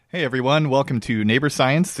Hey everyone, welcome to Neighbor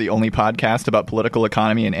Science, the only podcast about political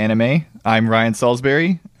economy and anime. I'm Ryan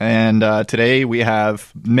Salisbury, and today we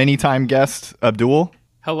have many-time guest Abdul.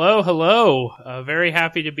 Hello. Very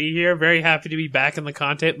happy to be here. Very happy to be back in the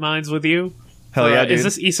content mines with you. Hell yeah, dude. Is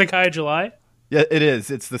this Isekai July? Yeah, it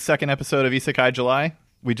is. It's the second episode of Isekai July.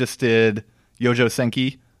 We just did Yojo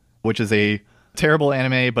Senki, which is a terrible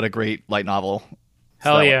anime, but a great light novel.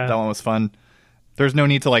 Hell yeah. That one was fun. There's no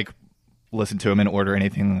need to, listen to them in order or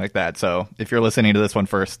anything like that. So if you're listening to this one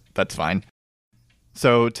first, that's fine.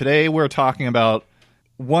 So today we're talking about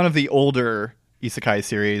one of the older isekai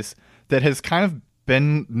series that has kind of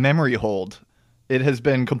been memory hold. It has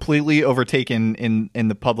been completely overtaken in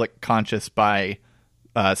the public conscious by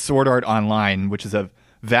Sword Art Online, which is a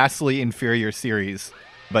vastly inferior series.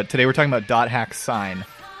 But today we're talking about Dot Hack Sign.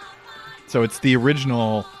 So it's the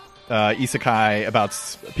original isekai about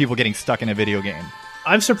people getting stuck in a video game.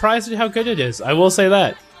 I'm surprised at how good it is. I will say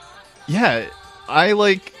that. Yeah,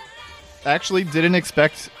 I actually didn't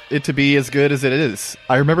expect it to be as good as it is.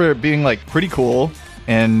 I remember it being pretty cool,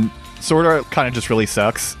 and Sword Art kind of just really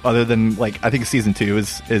sucks. Other than I think season 2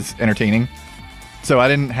 is entertaining. So I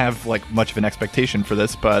didn't have much of an expectation for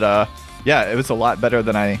this, but yeah, it was a lot better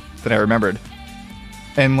than I remembered.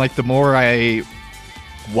 And the more I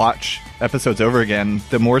watch episodes over again,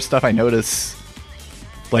 the more stuff I notice.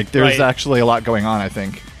 There's actually a lot going on, I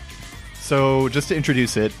think. So, just to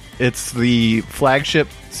introduce it, it's the flagship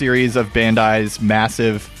series of Bandai's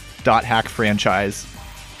massive Dot Hack franchise.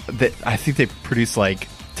 That I think they produced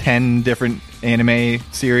 10 different anime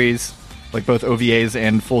series, both OVAs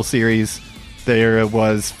and full series. There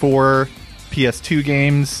was 4 PS2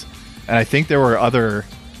 games, and I think there were other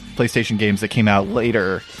PlayStation games that came out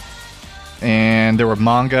later. And there were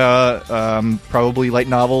manga, probably light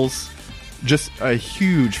novels. Just a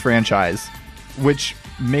huge franchise, which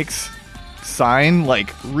makes Sign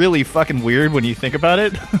really fucking weird when you think about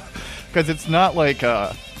it, because it's not like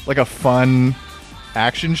a fun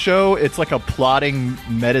action show. It's a plotting,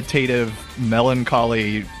 meditative,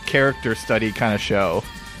 melancholy character study kind of show,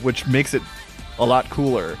 which makes it a lot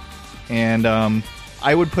cooler. And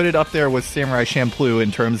I would put it up there with Samurai Champloo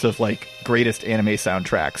in terms of greatest anime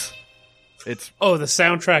soundtracks. The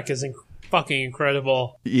soundtrack is fucking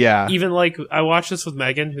incredible. Yeah. Even I watched this with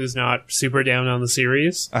Megan, who's not super down on the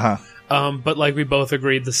series. But we both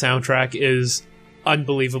agreed the soundtrack is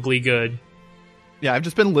unbelievably good. Yeah, I've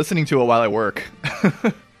just been listening to it while I work.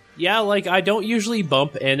 Yeah, I don't usually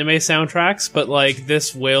bump anime soundtracks, but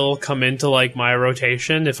this will come into my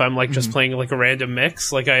rotation if I'm just playing a random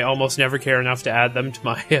mix. I almost never care enough to add them to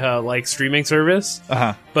my streaming service.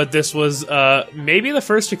 But this was maybe the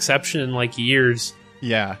first exception in years.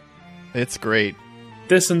 Yeah. It's great.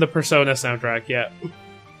 This and the Persona soundtrack, yeah.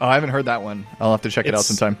 Oh, I haven't heard that one. I'll have to check it out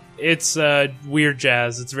sometime. It's weird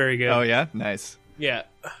jazz. It's very good. Oh, yeah? Nice. Yeah.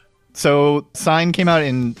 So, Sign came out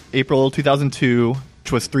in April 2002,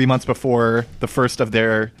 which was 3 months before the first of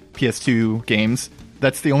their PS2 games.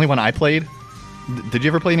 That's the only one I played. Did you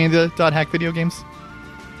ever play any of the Dot Hack video games?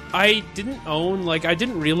 I didn't own, I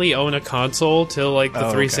didn't really own a console till, the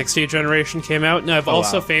 360 generation came out. And I've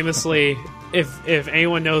also famously... If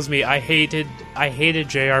anyone knows me, I hated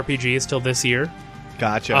JRPGs till this year.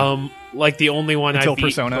 Gotcha. The only one until I beat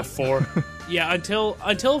Persona. Before. Yeah, until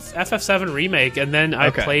FF7 Remake, and then I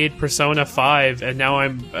played Persona 5, and now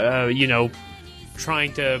I'm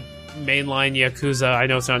trying to mainline Yakuza. I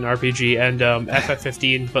know it's not an RPG, and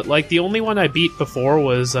FF15, but the only one I beat before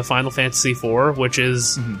was Final Fantasy IV, which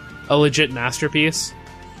is a legit masterpiece.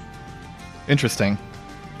 Interesting.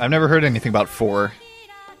 I've never heard anything about 4.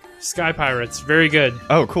 Sky Pirates, very good.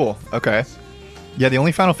 Oh, cool. Okay. Yeah, the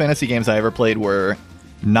only Final Fantasy games I ever played were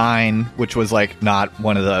 9, which was not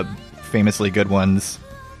one of the famously good ones,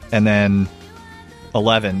 and then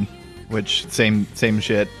 11, which same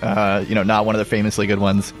shit. Not one of the famously good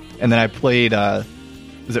ones. And then I played,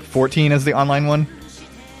 is it 14 as the online one?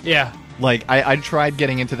 Yeah. I tried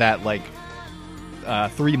getting into that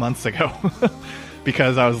 3 months ago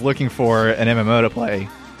because I was looking for an MMO to play,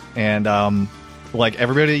 and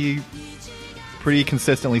everybody pretty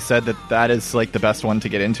consistently said that is the best one to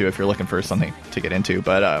get into if you're looking for something to get into.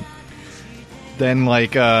 But then I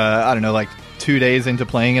don't know, 2 days into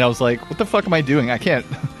playing it, I was like, what the fuck am I doing? I can't.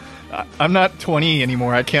 I'm not 20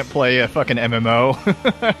 anymore. I can't play a fucking MMO.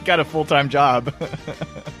 I got a full-time job.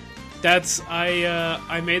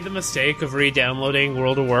 I made the mistake of re-downloading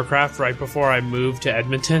World of Warcraft right before I moved to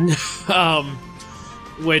Edmonton,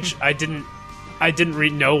 which I didn't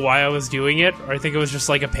know why I was doing it, or I think it was just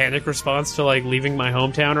a panic response to leaving my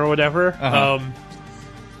hometown or whatever.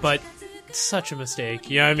 But such a mistake.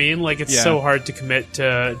 You know what I mean? Like, it's so hard to commit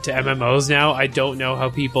to MMOs now. I don't know how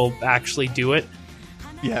people actually do it.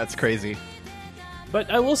 Yeah, it's crazy. But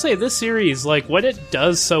I will say, this series, like, what it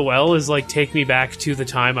does so well is, like, take me back to the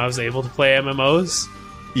time I was able to play MMOs.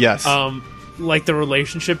 Yes. Like, the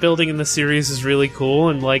relationship building in the series is really cool,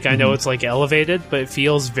 and, like, I know it's, like, elevated, but it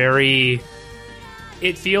feels very...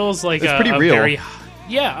 It feels like it's pretty real.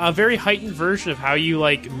 a very heightened version of how you,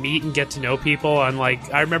 like, meet and get to know people. And,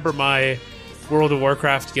 like, I remember my World of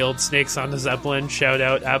Warcraft guild, Snakes on the Zeppelin, shout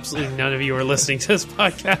out. Absolutely none of you are listening to this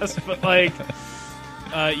podcast, but, like...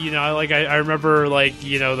 you know, like I remember, like,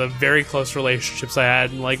 you know, the very close relationships I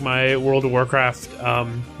had in, like, my World of Warcraft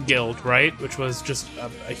guild, right? Which was just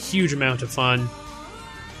a huge amount of fun.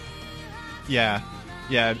 Yeah,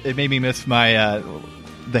 it made me miss my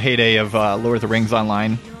the heyday of Lord of the Rings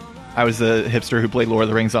Online. I was the hipster who played Lord of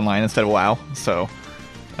the Rings Online instead of WoW. So,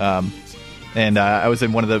 and I was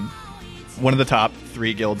in one of the top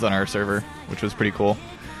 3 guilds on our server, which was pretty cool.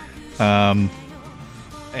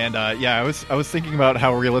 And I was thinking about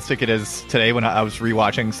how realistic it is today when I was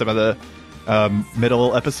rewatching some of the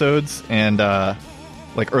middle episodes and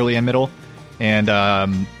like early and middle,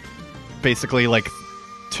 and basically like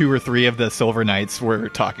 2 or 3 of the Silver Knights were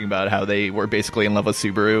talking about how they were basically in love with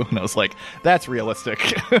Subaru, and I was like, that's realistic.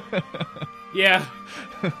 Yeah.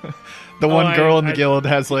 The one girl in the guild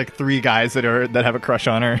has like 3 guys that have a crush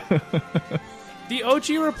on her. The OG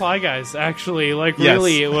Reply guys, actually, like,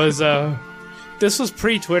 really, it was this was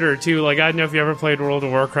pre-Twitter, too. Like, I don't know if you ever played World of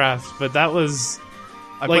Warcraft, but that was...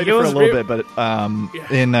 I played it for a little bit, but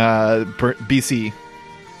in BC.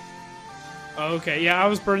 Okay, yeah, I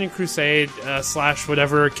was Burning Crusade /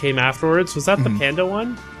 whatever came afterwards. Was that the Panda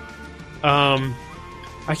one? I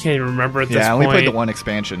can't even remember at this point. Yeah, I only played the one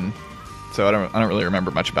expansion, so I don't really remember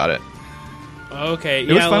much about it. Okay,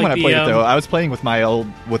 it was fun when I played it, though. I was playing with my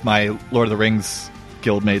Lord of the Rings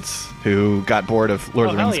guildmates who got bored of Lord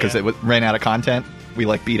of the Rings because it ran out of content. We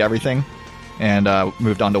like beat everything and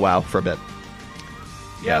moved on to WoW for a bit.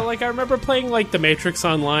 Yeah, like I remember playing like The Matrix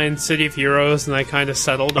Online, City of Heroes, and I kind of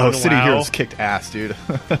settled on WoW. City of Heroes kicked ass, dude.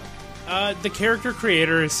 The character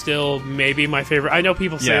creator is still maybe my favorite. I know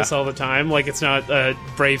people say this all the time, like it's not a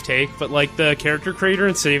brave take, but like the character creator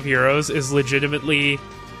in City of Heroes is legitimately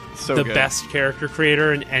the best character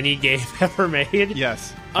creator in any game ever made.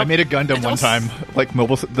 Yes. I made a Gundam one time, like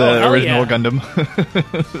the original Gundam.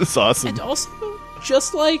 It's awesome. And also,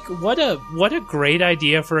 just like what a great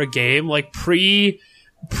idea for a game, like pre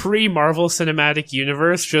Marvel Cinematic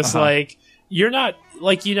Universe. Just like you're not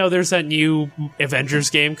like, you know, there's that new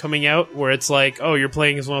Avengers game coming out where it's like, oh, you're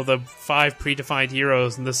playing as one of the 5 predefined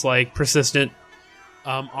heroes in this like persistent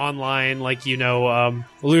online, like, you know,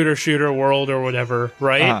 looter shooter world or whatever,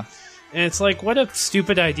 right? And it's like, what a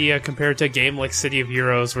stupid idea compared to a game like City of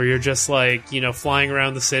Heroes, where you're just like, you know, flying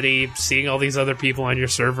around the city, seeing all these other people on your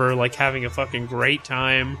server, like having a fucking great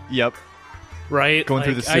time. Yep. Right? Going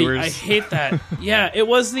through the sewers. I hate that. Yeah, it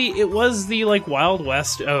was the like Wild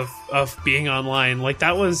West of being online. Like,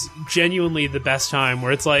 that was genuinely the best time,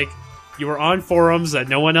 where it's like you were on forums that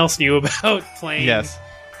no one else knew about playing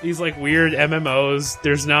these like weird MMOs.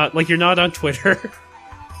 There's not like, you're not on Twitter.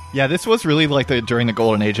 Yeah, this was really like during the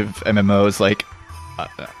golden age of MMOs. Like,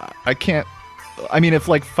 I can't. I mean, if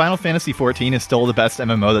like Final Fantasy XIV is still the best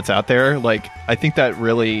MMO that's out there, like I think that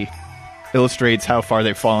really illustrates how far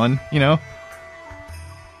they've fallen. You know?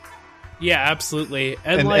 Yeah, absolutely.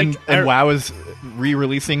 And WoW is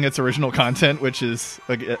re-releasing its original content, which is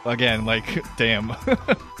again like, damn,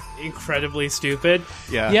 incredibly stupid.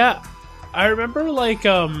 Yeah. Yeah, I remember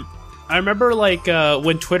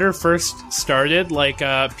when Twitter first started, like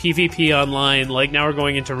PvP online, like now we're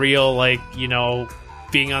going into real, like, you know,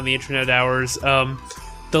 being on the internet hours. The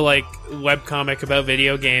like webcomic about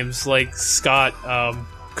video games, like Scott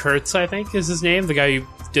Kurtz, I think is his name, the guy who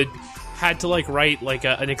had to like write like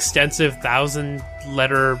an extensive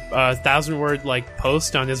 1,000-word like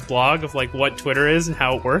post on his blog of like what Twitter is and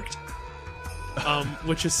how it worked.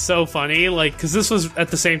 Which is so funny, like, because this was at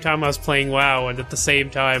the same time I was playing WoW, and at the same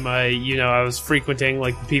time I was frequenting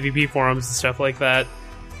like the PvP forums and stuff like that.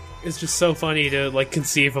 It's just so funny to like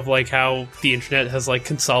conceive of like how the internet has like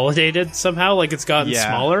consolidated somehow, like it's gotten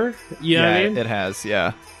smaller. You know what I mean? It has,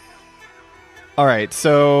 yeah. All right,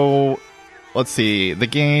 so let's see. The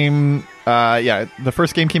game, the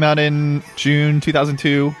first game came out in June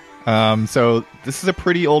 2002. So this is a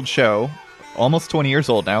pretty old show, almost 20 years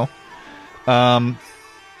old now. The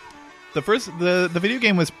video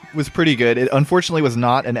game was pretty good. It unfortunately was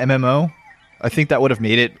not an MMO. I think that would have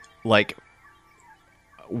made it like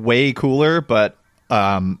way cooler, but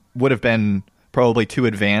would have been probably too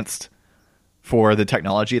advanced for the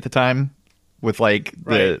technology at the time. with like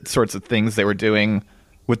the sorts of things they were doing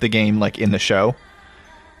with the game, like in the show.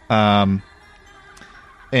 And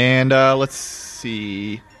let's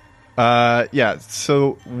see. Yeah.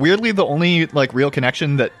 So weirdly, the only like real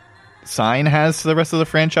connection that Sign has to the rest of the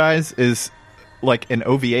franchise is like an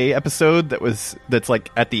OVA episode that's like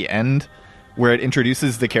at the end where it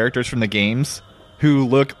introduces the characters from the games who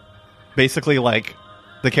look basically like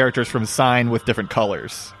the characters from Sign with different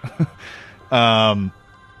colors. I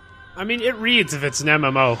mean, it reads if it's an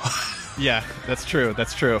MMO. Yeah, that's true.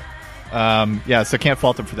 That's true. Yeah, so can't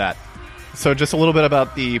fault them for that. So just a little bit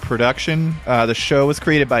about the production. The show was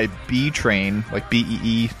created by B-Train, like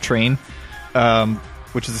B-E-E Train,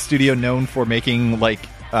 which is a studio known for making like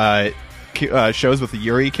shows with the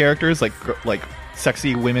Yuri characters, like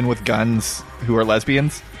sexy women with guns who are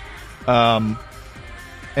lesbians. And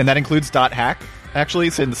that includes Dot Hack, actually,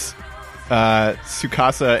 since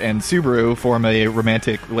Tsukasa and Subaru form a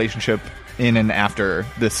romantic relationship in and after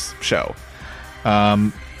this show.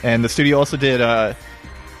 And the studio also did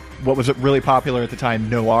what was really popular at the time,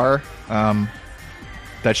 Noir.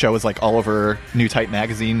 That show was like all over New Type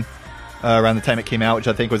magazine around the time it came out, which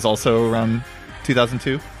I think was also around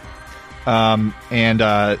 2002. And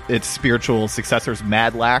its spiritual successors,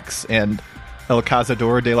 Mad Lax and El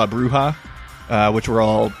Cazador de la Bruja, which were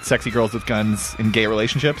all sexy girls with guns in gay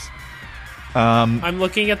relationships. I'm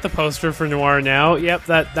looking at the poster for Noir now. Yep,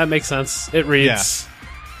 that makes sense. It reads.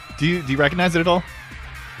 Yeah. Do you recognize it at all?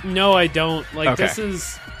 No, I don't. Like, okay. This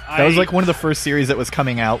is... That was like one of the first series that was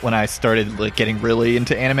coming out when I started like getting really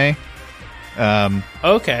into anime.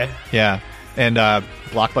 Okay. Yeah. And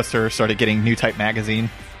Blockbuster started getting New Type magazine.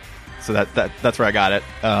 So that's where I got it.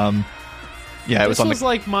 Yeah, it was on the...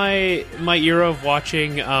 like my era of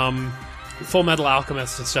watching Full Metal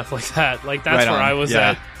Alchemist and stuff like that. Like, that's where I was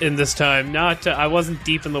at in this time. Not I wasn't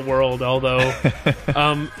deep in the world, although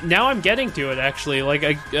now I'm getting to it, actually.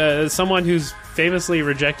 Like, someone who's famously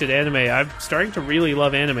rejected anime, I'm starting to really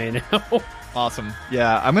love anime now. Awesome.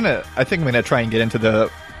 Yeah, I think I'm gonna try and get into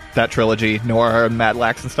that trilogy, Noir and Mad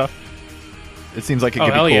Lax and stuff. It seems like it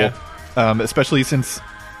could be cool. Yeah. Especially since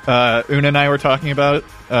Una and I were talking about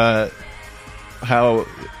how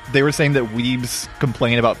they were saying that weebs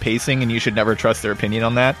complain about pacing and you should never trust their opinion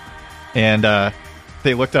on that. And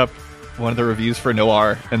they looked up one of the reviews for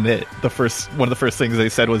Noir, and one of the first things they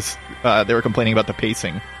said was they were complaining about the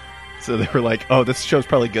pacing. So they were like, oh, this show's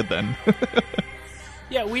probably good then.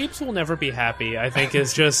 Yeah, weebs will never be happy, I think,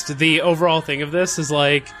 is just the overall thing of this is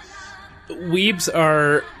like, weebs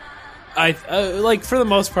are, like, for the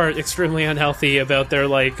most part, extremely unhealthy about their,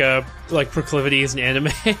 like proclivities in anime.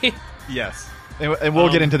 Yes. And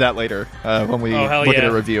we'll get into that later when we look at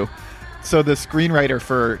a review. So the screenwriter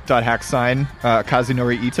for Dot Hack Sign,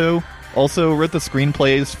 Kazunori Ito, also wrote the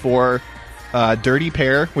screenplays for Dirty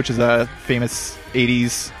Pair, which is a famous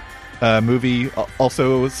 80s movie,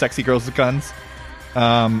 also sexy girls with guns.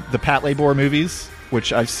 The Pat Labor movies,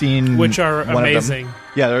 which I've seen, which are amazing.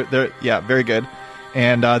 Yeah, they're very good.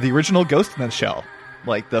 And the original Ghost in the Shell,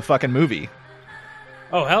 like the fucking movie.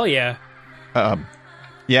 Oh, hell yeah.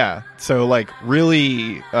 Yeah, so like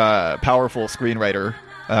really powerful screenwriter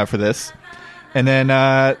for this. And then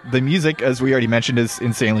the music, as we already mentioned, is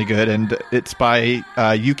insanely good, and it's by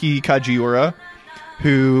Yuki Kajiura,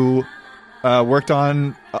 who worked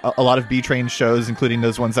on a lot of B-Train shows, including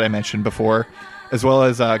those ones that I mentioned before, as well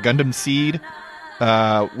as Gundam Seed,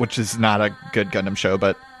 which is not a good Gundam show,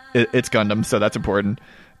 but it's Gundam, so that's important.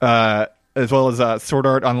 As well as Sword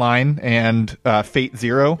Art Online and Fate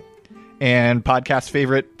Zero, and podcast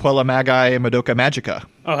favorite Puella Magi Madoka Magica.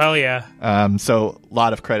 Oh, hell yeah. So a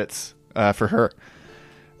lot of credits for her.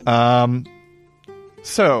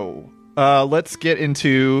 So let's get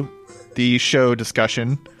into the show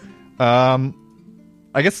discussion. I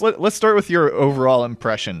guess let's start with your overall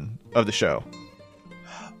impression of the show.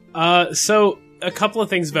 So a couple of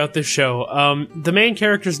things about this show. The main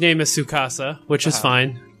character's name is Tsukasa, which is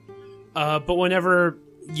fine. But whenever,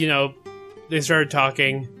 they started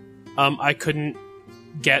talking, I couldn't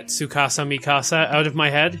get Tsukasa Mikasa out of my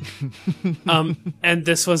head. And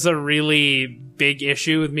this was a really big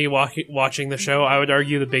issue with me watching the show. I would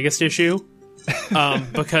argue the biggest issue.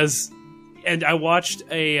 Because... And I watched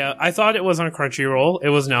I thought it was on Crunchyroll. It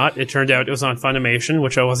was not. It turned out it was on Funimation,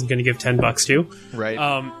 which I wasn't going to give $10 to.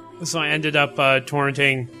 Right. So I ended up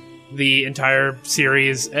torrenting the entire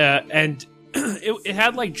series, and it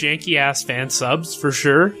had like janky ass fan subs for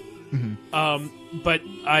sure. Mm-hmm. But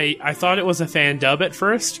I thought it was a fan dub at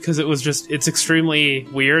first because it's extremely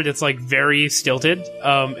weird. It's like very stilted,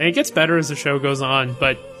 and it gets better as the show goes on.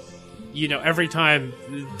 But every time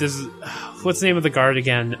what's the name of the guard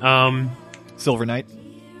again? Silver Knight.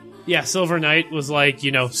 yeah, Silver Knight was like,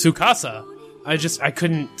 Tsukasa. I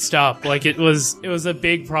couldn't stop. Like, it was a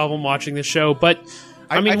big problem watching the show, but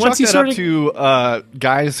I mean, once you sort of to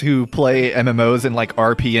guys who play MMOs and like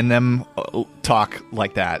RP in them talk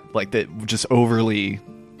like that, just overly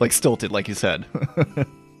like stilted, like you said.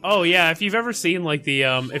 Oh yeah, if you've ever seen like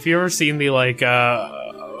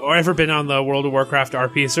or ever been on the World of Warcraft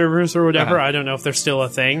RP servers or whatever, I don't know if they're still a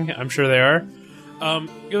thing. I'm sure they are.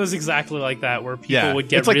 It was exactly like that, where people would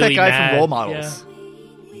get it's like really that guy mad. from Role Models. Yeah.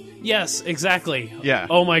 Yes, exactly. Yeah.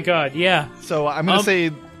 Oh my god, yeah. So I'm gonna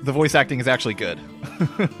say the voice acting is actually good.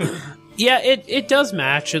 Yeah, it does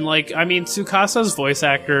match, and like, I mean, Tsukasa's voice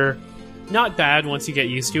actor, not bad once you get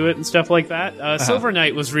used to it and stuff like that. Silver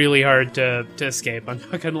Knight was really hard to escape. I'm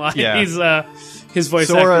not gonna lie. Yeah. His voice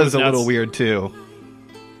Sora actor is a little weird too.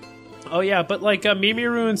 Oh yeah, but like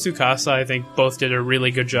Mimiru and Tsukasa, I think both did a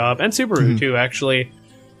really good job, and Subaru too, actually.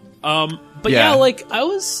 But yeah, like I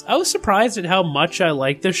was surprised at how much I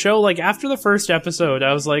liked this show. Like after the first episode,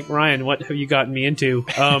 I was like, Ryan, what have you gotten me into?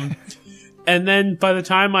 And then by the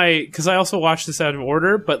time because I also watched this out of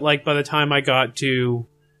order, but like by the time I got to,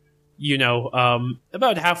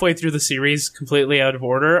 about halfway through the series, completely out of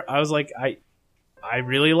order, I was like, I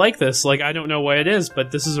really like this. Like I don't know what it is,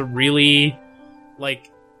 but this is a really, like,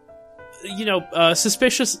 not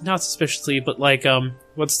suspiciously, but like,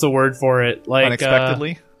 what's the word for it? Like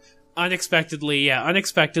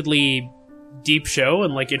unexpectedly deep show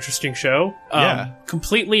and like interesting show.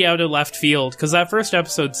 Completely out of left field, because that first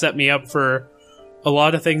episode set me up for a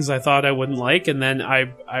lot of things I thought I wouldn't like, and then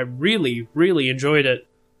I really, really enjoyed it.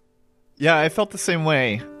 Yeah, I felt the same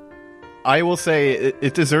way. I will say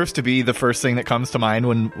it deserves to be the first thing that comes to mind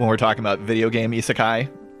when we're talking about video game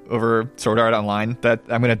isekai over Sword Art Online. That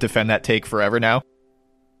I'm going to defend that take forever now.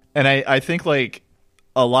 And I think like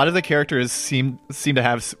a lot of the characters seem to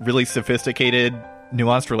have really sophisticated,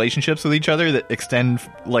 nuanced relationships with each other that extend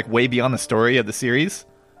like way beyond the story of the series,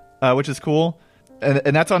 which is cool.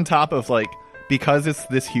 And that's on top of like, because it's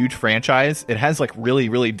this huge franchise, it has like really,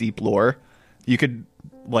 really deep lore. You could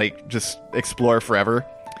like just explore forever.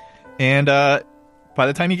 And by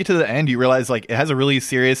the time you get to the end, you realize like it has a really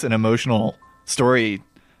serious and emotional story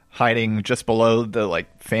hiding just below the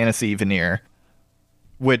like fantasy veneer,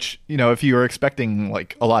 which, if you were expecting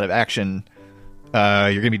like a lot of action,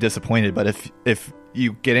 you're gonna be disappointed. But if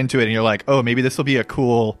you get into it and you're like, oh, maybe this will be a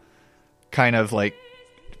cool kind of like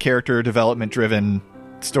character development driven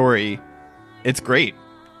story, it's great.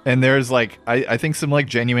 And there's like I think some like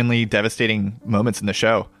genuinely devastating moments in the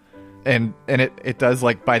show, and it does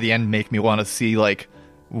like by the end make me want to see like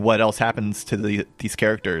what else happens to these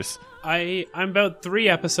characters. I'm about 3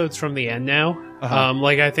 episodes from the end now.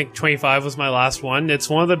 Like I think 25 was my last one. It's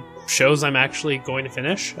one of the shows I'm actually going to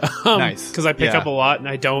finish. Nice. Because I pick up a lot, and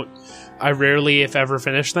I rarely, if ever,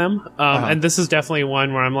 finish them. And this is definitely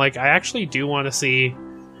one where I'm like, I actually do want to see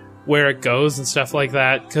where it goes and stuff like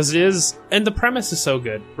that, because it is, and the premise is so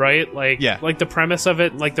good, right? Like, like the premise of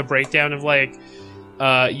it, like the breakdown of like,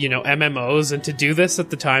 MMOs, and to do this at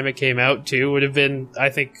the time it came out too would have been, I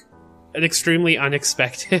think, an extremely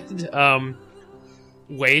unexpected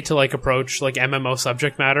way to like approach like MMO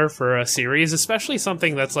subject matter for a series, especially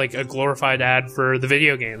something that's like a glorified ad for the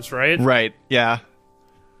video games, right? Right. Yeah.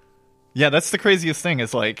 Yeah, that's the craziest thing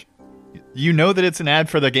is like, that it's an ad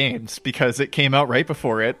for the games because it came out right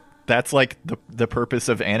before it. That's like the purpose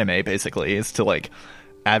of anime, basically, is to like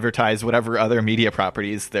advertise whatever other media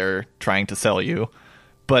properties they're trying to sell you.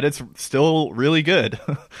 But it's still really good.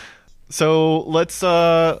 So let's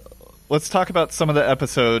talk about some of the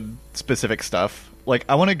episode specific stuff. Like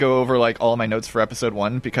I want to go over like all my notes for episode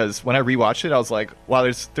 1, because when I rewatched it, I was like, wow,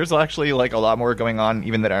 there's actually like a lot more going on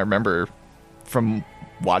even than I remember from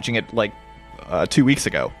watching it like 2 weeks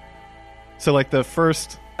ago. So like the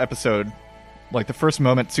first episode, like the first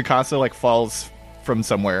moment, Tsukasa like falls from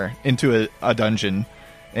somewhere into a dungeon,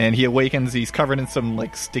 and he awakens. He's covered in some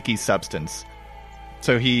like sticky substance.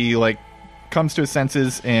 So he like comes to his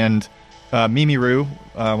senses, and Mimiru,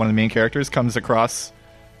 one of the main characters, comes across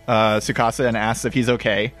Tsukasa and asks if he's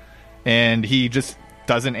okay, and he just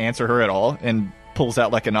doesn't answer her at all and pulls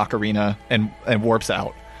out like an ocarina and warps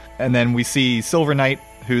out. And then we see Silver Knight,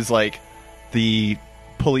 who's like the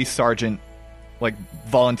police sergeant, like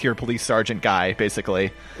volunteer police sergeant guy,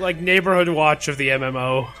 basically. Like neighborhood watch of the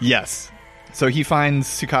MMO. Yes. So he finds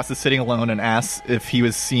Tsukasa sitting alone and asks if he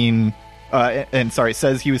was seen,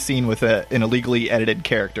 says he was seen with an illegally edited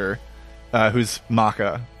character, who's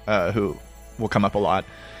Maka, who will come up a lot.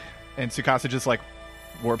 And Tsukasa just like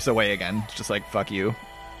warps away again, just like, fuck you,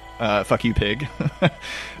 pig.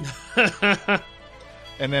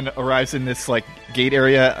 And then arrives in this like gate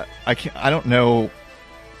area. I don't know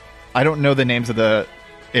I don't know the names of the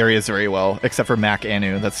areas very well, except for Mac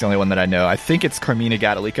Anu. That's the only one that I know. I think it's Carmina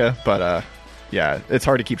Gadalika, but yeah, it's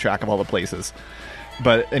hard to keep track of all the places.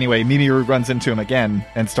 But anyway, Mimiru runs into him again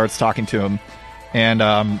and starts talking to him.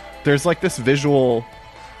 And there's like this visual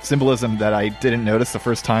symbolism that I didn't notice the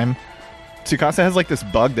first time. Tsukasa has like this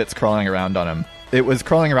bug that's crawling around on him. It was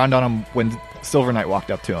crawling around on him when Silver Knight walked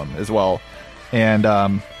up to him as well. And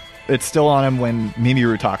it's still on him when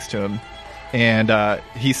Mimiru talks to him. And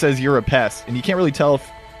he says, "You're a pest." And you can't really tell if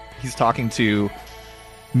he's talking to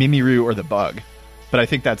Mimiru or the bug. But I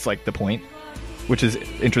think that's like the point, which is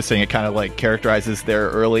interesting. It kind of like characterizes their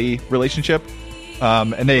early relationship.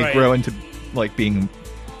 And they grow into like being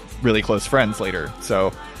really close friends later.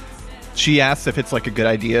 So she asks if it's like a good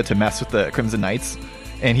idea to mess with the Crimson Knights.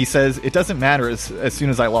 And he says, "It doesn't matter as soon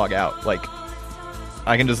as I log out. Like,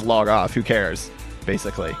 I can just log off. Who cares?"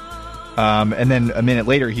 Basically. And then a minute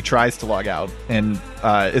later, he tries to log out and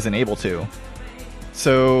isn't able to.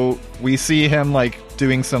 So we see him like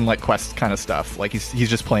doing some like quest kind of stuff. Like he's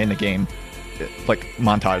just playing the game, like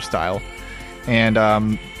montage style. And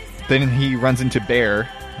then he runs into Bear,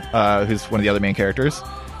 who's one of the other main characters,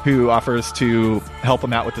 who offers to help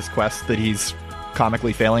him out with this quest that he's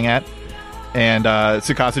comically failing at. And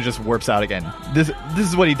Tsukasa just warps out again. This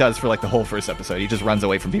is what he does for like the whole first episode. He just runs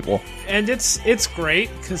away from people. And it's great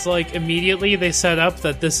because like immediately they set up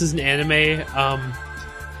that this is an anime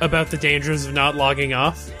about the dangers of not logging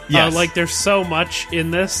off. Yes. Like there's so much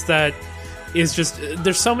in this that is just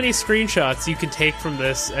there's so many screenshots you can take from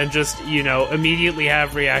this and just immediately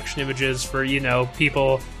have reaction images for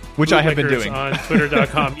people, which I have been doing on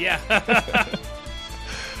Twitter.com. Yeah.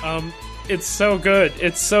 It's so good.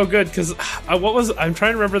 It's so good because I'm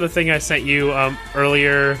trying to remember the thing I sent you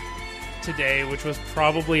earlier today, which was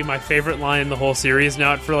probably my favorite line in the whole series.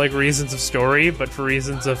 Not for like reasons of story, but for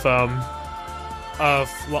reasons of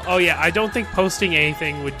I don't think posting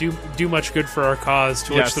anything would do much good for our cause.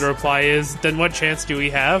 To which the reply is, then what chance do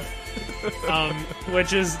we have?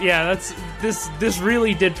 Which is that's this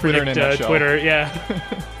really did predict Twitter. Yeah.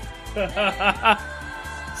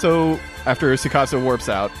 So after Tsukasa warps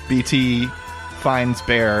out, BT finds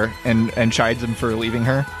Bear and chides him for leaving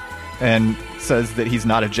her, and says that he's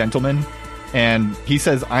not a gentleman. And he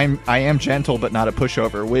says, I am gentle, but not a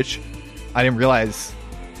pushover, which I didn't realize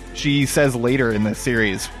she says later in the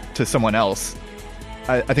series to someone else.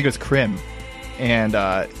 I think it was Krim. And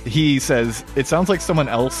he says, "It sounds like someone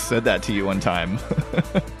else said that to you one time."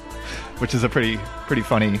 Which is a pretty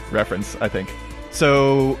funny reference, I think.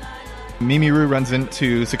 So Mimiru runs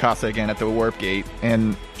into Tsukasa again at the warp gate,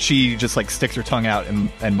 and she just like sticks her tongue out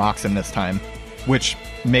and mocks him this time, which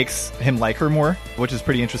makes him like her more, which is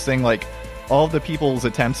pretty interesting. Like all of the people's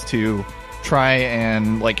attempts to try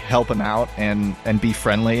and like help him out and be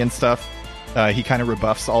friendly and stuff, he kind of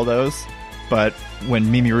rebuffs all those. But when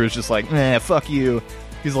Mimiru's just like, fuck you,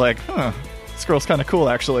 he's like, this girl's kind of cool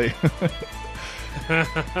actually.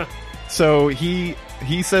 So he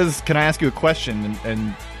says, "Can I ask you a question?"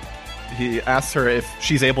 And he asks her if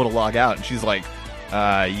she's able to log out, and she's like,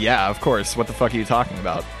 "Yeah, of course. What the fuck are you talking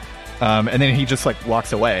about?" And then he just like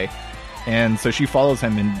walks away, and so she follows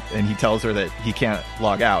him, and he tells her that he can't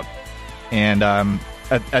log out. And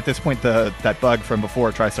at this point, that bug from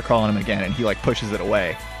before tries to crawl on him again, and he like pushes it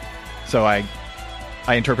away. So I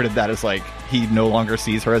interpreted that as like he no longer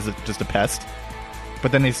sees her as just a pest.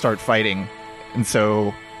 But then they start fighting, and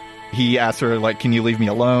so he asks her like, "Can you leave me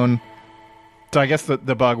alone?" So I guess the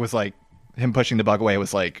bug was like, him pushing the bug away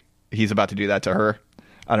was like he's about to do that to her.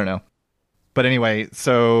 I don't know. But anyway,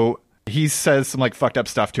 so he says some like fucked up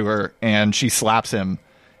stuff to her, and she slaps him,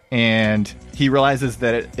 and he realizes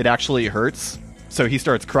that it actually hurts. So he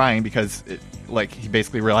starts crying because he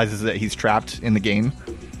basically realizes that he's trapped in the game.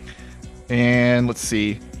 And let's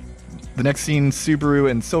see. The next scene, Subaru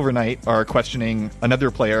and Silver Knight are questioning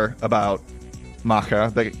another player about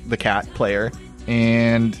Maka, the cat player,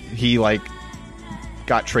 and he like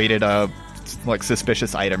got traded a like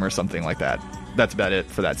suspicious item or something like that. That's about it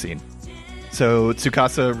for that scene. So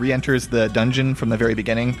Tsukasa re-enters the dungeon from the very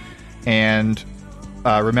beginning and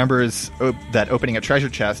remembers that opening a treasure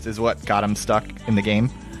chest is what got him stuck in the game.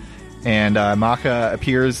 And Maka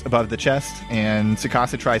appears above the chest, and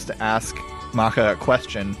Tsukasa tries to ask Maka a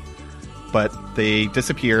question, but they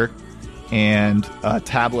disappear, and a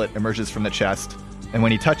tablet emerges from the chest. And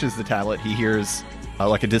when he touches the tablet, he hears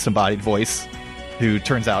like a disembodied voice, who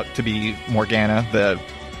turns out to be Morgana, the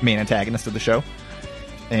main antagonist of the show.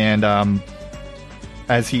 And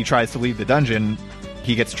as he tries to leave the dungeon,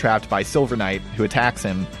 he gets trapped by Silver Knight, who attacks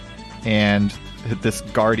him, and this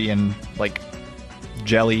guardian, like,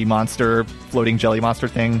 floating jelly monster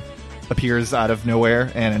thing appears out of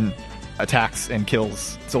nowhere and attacks and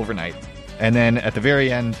kills Silver Knight. And then at the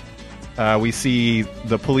very end, we see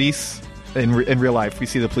the police in real life. We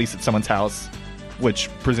see the police at someone's house, which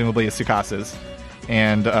presumably is Tsukasa's.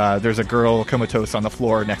 And there's a girl comatose on the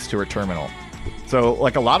floor next to her terminal. So,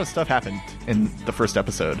 like, a lot of stuff happened in the first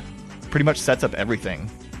episode. Pretty much sets up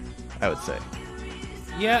everything, I would say.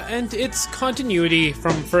 Yeah, and its continuity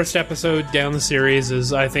from first episode down the series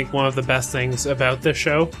is, I think, one of the best things about this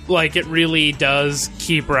show. Like, it really does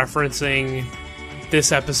keep referencing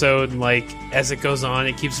this episode, like, as it goes on,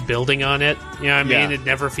 it keeps building on it. You know what I mean? Yeah. It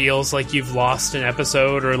never feels like you've lost an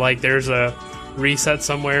episode or, like, there's a reset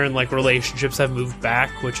somewhere and, like, relationships have moved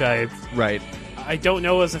back, which I don't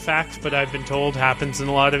know as a fact, but I've been told happens in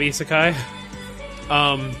a lot of isekai.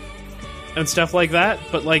 And stuff like that,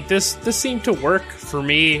 but like this seemed to work for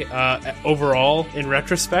me overall in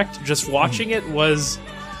retrospect. Just watching it was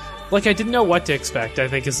like I didn't know what to expect, I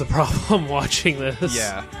think is the problem watching this.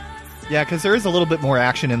 Yeah, because there is a little bit more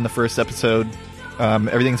action in the first episode.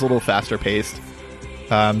 Everything's a little faster paced,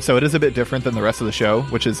 so it is a bit different than the rest of the show,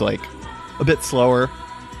 which is like a bit slower,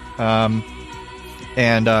 and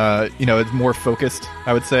it's more focused,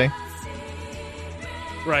 I would say.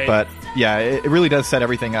 Right. But yeah, it really does set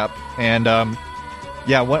everything up. And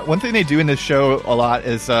one thing they do in this show a lot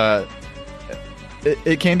is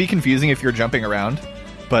it can be confusing if you're jumping around,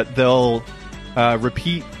 but they'll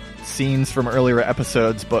repeat scenes from earlier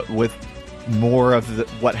episodes, but with more of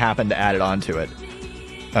what happened added onto it.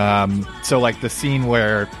 So like the scene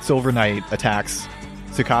where Silver Knight attacks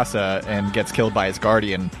Tsukasa and gets killed by his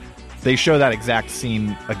guardian, they show that exact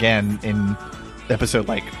scene again in episode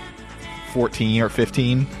like 14 or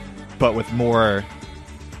 15, but with more,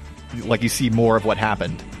 like, you see more of what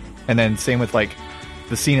happened. And then same with like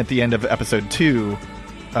the scene at the end of episode 2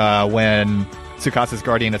 when Tsukasa's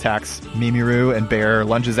guardian attacks Mimiru and Bear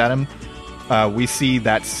lunges at him. We see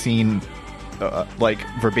that scene like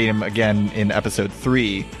verbatim again in episode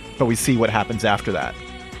 3, but we see what happens after that,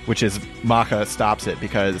 which is Maka stops it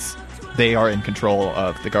because they are in control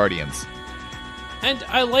of the guardians. And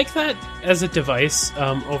I like that as a device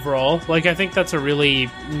overall. Like, I think that's a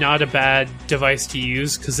really not a bad device to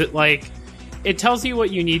use, because it tells you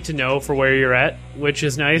what you need to know for where you're at, which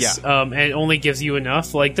is nice, and it only gives you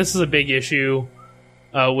enough. Like, this is a big issue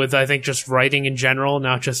with, I think, just writing in general,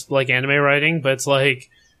 not just, like, anime writing, but it's,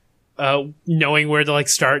 like, knowing where to, like,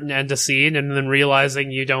 start and end a scene, and then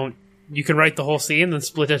realizing you can write the whole scene and then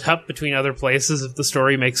split it up between other places if the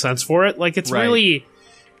story makes sense for it. Like, it's really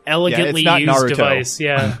elegantly used Naruto device.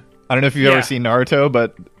 Yeah. I don't know if you've ever seen Naruto,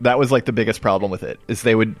 but that was like the biggest problem with it, is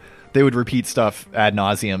they would repeat stuff ad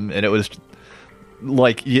nauseum, and it was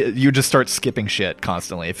like you just start skipping shit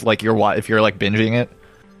constantly if you're like binging it.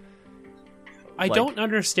 I don't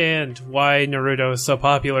understand why Naruto is so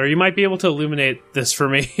popular. You might be able to illuminate this for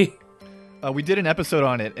me. We did an episode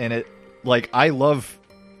on it, and I love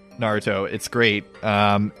Naruto. It's great.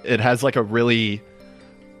 It has like a really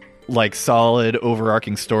like solid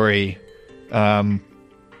overarching story, but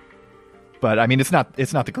I mean it's not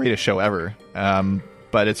the greatest show ever,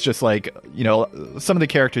 but it's just like, some of the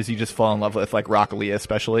characters you just fall in love with, like Rock Lee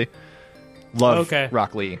especially.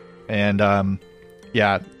 Rock Lee, and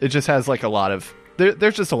it just has like a lot of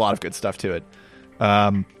there's just a lot of good stuff to it.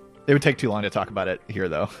 It would take too long to talk about it here,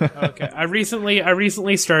 though. Okay, I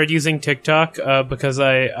recently started using TikTok because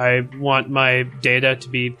I want my data to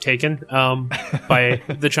be taken by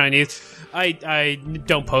the Chinese. I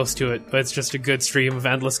don't post to it, but it's just a good stream of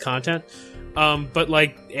endless content. But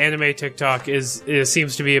like anime TikTok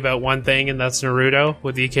seems to be about one thing, and that's Naruto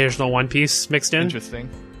with the occasional One Piece mixed in. Interesting.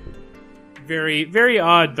 Very, very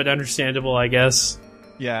odd, but understandable, I guess.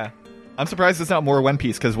 Yeah, I'm surprised it's not more One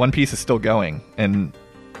Piece, because One Piece is still going, and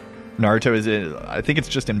Naruto is I think it's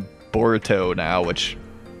just in Boruto now, which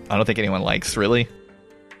I don't think anyone likes, really.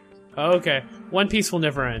 Okay. One Piece will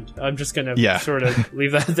never end. I'm just going to sort of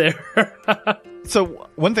leave that there. So,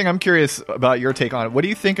 one thing I'm curious about your take on it, what do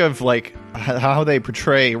you think of, like, how they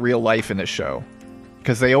portray real life in this show?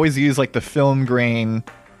 Because they always use, like, the film grain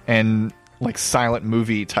and, like, silent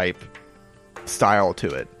movie type style to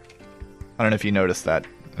it. I don't know if you noticed that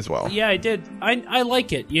as well. Yeah, I did. I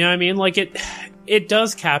like it. You know what I mean? Like, it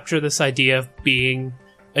does capture this idea of being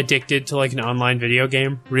addicted to like an online video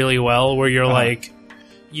game really well, where you're like,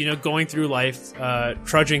 going through life,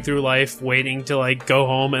 trudging through life, waiting to like go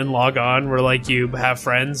home and log on, where like you have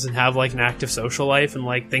friends and have like an active social life and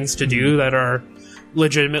like things to do that are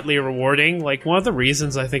legitimately rewarding. Like, one of the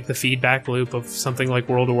reasons I think the feedback loop of something like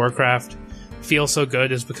World of Warcraft feels so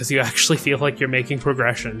good is because you actually feel like you're making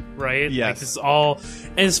progression, right? Yes. Like, this is all,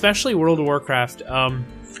 and especially World of Warcraft,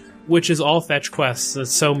 which is all fetch quests.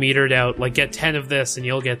 It's so metered out, like get 10 of this and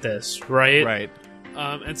you'll get this, right? Right.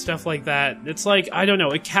 And stuff like that. It's like, I don't know,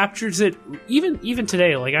 it captures it even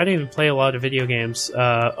today. Like, I don't even play a lot of video games,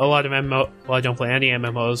 a lot of MMO. Well, I don't play any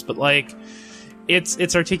MMOs, but like,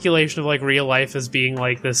 it's articulation of like real life as being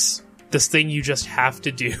like this thing you just have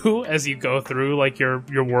to do as you go through like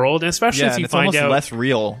your world, and especially as you it's find almost out less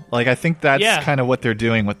real. Like, I think that's kind of what they're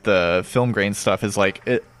doing with the film grain stuff. Is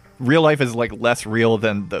like real life is like less real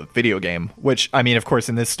than the video game. Which, I mean, of course,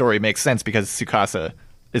 in this story makes sense because Tsukasa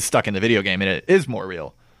is stuck in the video game and it is more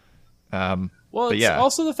real. Well, it's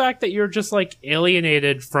also the fact that you're just like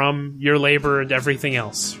alienated from your labor and everything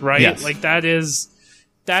else, right? Yes. Like that is,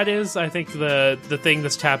 I think, the thing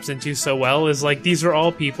this taps into so well is like these are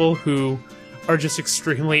all people who are just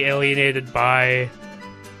extremely alienated by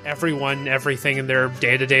everyone, everything in their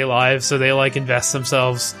day-to-day lives. So they like invest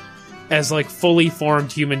themselves as like fully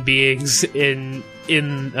formed human beings in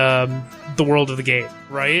the world of the game,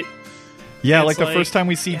 right? Yeah, like the first time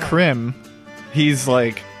we see Krim, he's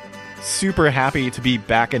like super happy to be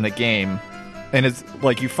back in the game, and it's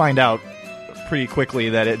like you find out pretty quickly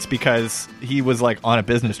that it's because he was like on a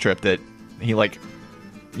business trip that he like,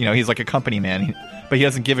 you know, he's like a company man, but he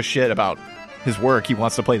doesn't give a shit about his work. He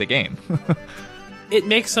wants to play the game. It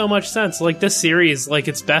makes so much sense. Like this series, like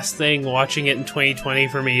its best thing watching it in 2020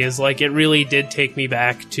 for me is like it really did take me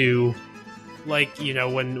back to like, you know,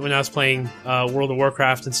 when I was playing World of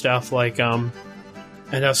Warcraft and stuff, like and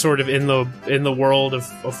I was sort of in the world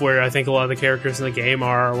of where I think a lot of the characters in the game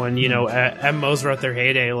are when, you know, MMOs were at their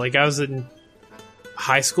heyday. Like I was in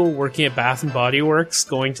high school working at Bath and Body Works,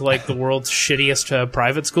 going to like the world's shittiest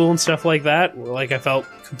private school and stuff like that, where like I felt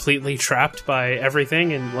completely trapped by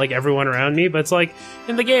everything and like everyone around me. But it's like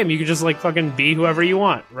in the game you could just like fucking be whoever you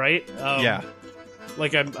want, right? Yeah.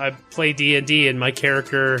 Like I play D&D and my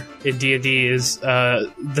character in D&D is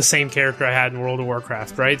the same character I had in World of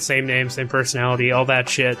Warcraft, right? Same name, same personality, all that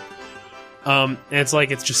shit. And it's like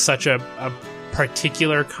it's just such a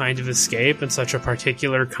particular kind of escape and such a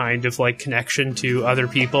particular kind of like connection to other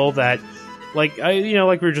people that like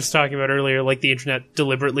like we were just talking about earlier, like the internet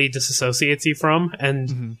deliberately disassociates you from,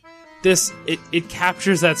 and this it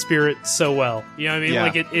captures that spirit so well. You know what I mean?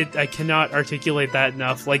 Like it I cannot articulate that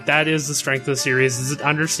enough. Like that is the strength of the series, is it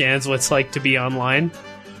understands what it's like to be online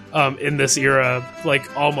in this era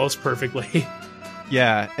like almost perfectly.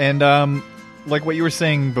 Yeah, and like what you were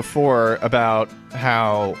saying before about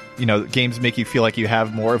how, you know, games make you feel like you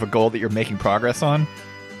have more of a goal that you're making progress on.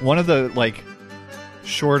 One of the like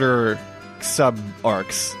shorter sub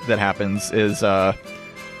arcs that happens is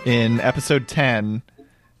in episode 10,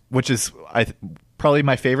 which is probably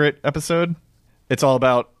my favorite episode. It's all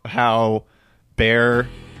about how Bear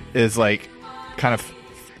is like kind of,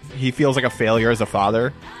 he feels like a failure as a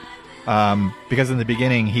father because in the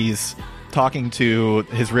beginning he's talking to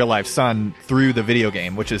his real life son through the video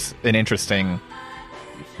game, which is an interesting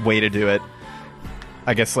way to do it.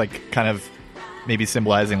 I guess like kind of maybe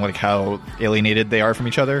symbolizing like how alienated they are from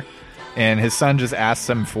each other. And his son just asks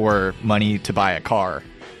him for money to buy a car,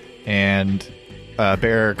 and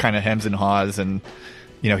Bear kind of hems and haws, and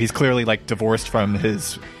you know he's clearly like divorced from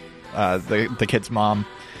his the kid's mom,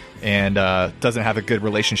 and doesn't have a good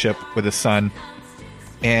relationship with his son.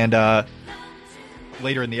 And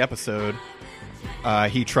later in the episode,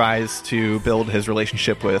 he tries to build his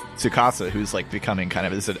relationship with Tsukasa, who's like becoming kind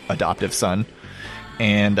of his adoptive son,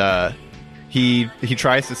 and he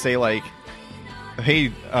tries to say like,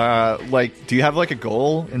 hey, like, do you have like a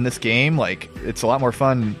goal in this game? Like, it's a lot more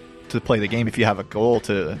fun to play the game if you have a goal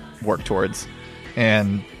to work towards.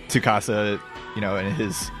 And Tsukasa, you know, in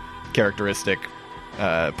his characteristic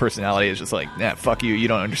personality is just like, nah, fuck you, you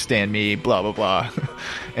don't understand me, blah blah blah,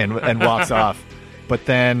 and walks off. But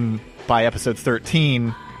then by episode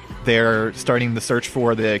 13, they're starting the search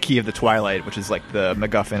for the Key of the Twilight, which is like the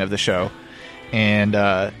MacGuffin of the show. And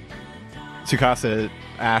Tsukasa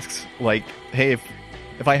asks, like, hey,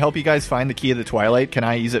 if I help you guys find the Key of the Twilight, can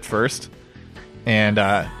I use it first? And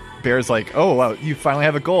Bear's like, oh, wow, you finally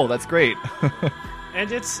have a goal. That's great.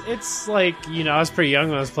 And it's like, you know, I was pretty young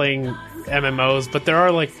when I was playing MMOs, but there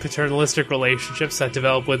are like paternalistic relationships that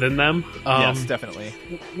develop within them. Yes, definitely.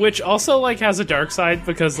 Which also like has a dark side,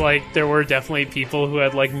 because like there were definitely people who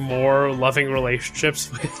had like more loving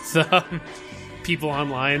relationships with people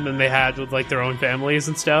online than they had with like their own families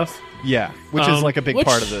and stuff. Yeah, which is like a big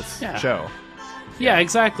part of this show. Yeah,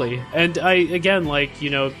 exactly. And I, again, like, you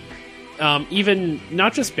know, even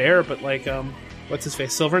not just Bear, but like, what's his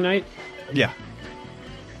face? Silver Knight? Yeah.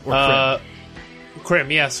 Or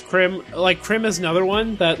Krim, yes. Krim is another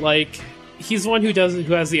one that, like, he's the one who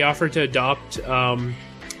has the offer to adopt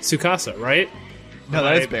Tsukasa, right? No,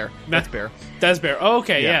 that is Bear. That's Bear. That's Bear. Oh,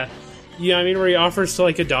 okay, yeah. Yeah, I mean, where he offers to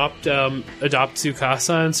like adopt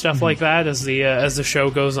Tsukasa and stuff like that as the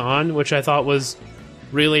show goes on, which I thought was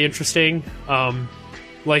really interesting.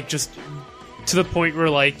 Like just to the point where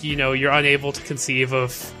like you're unable to conceive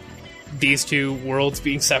of these two worlds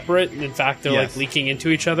being separate, and in fact they're like leaking into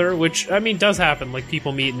each other, which I mean does happen. Like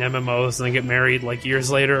people meet in MMOs and they get married like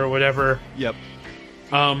years later or whatever. Yep.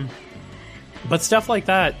 But stuff like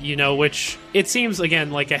that, which it seems,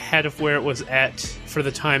 again, like ahead of where it was at for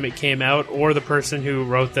the time it came out, or the person who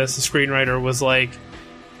wrote this, the screenwriter, was, like,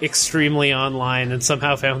 extremely online and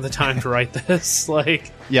somehow found the time to write this.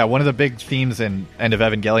 Like, yeah, one of the big themes in End of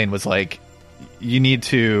Evangelion was, like, you need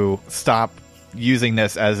to stop using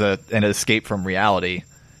this as an escape from reality.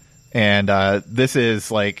 And this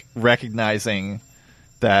is, like, recognizing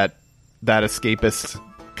that escapist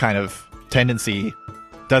kind of tendency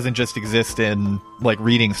doesn't just exist in like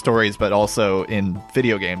reading stories, but also in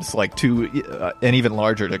video games, like to an even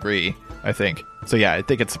larger degree, I think. So yeah, I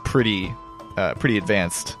think it's pretty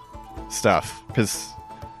advanced stuff, because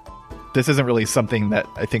this isn't really something that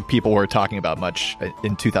I think people were talking about much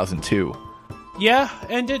in 2002. Yeah,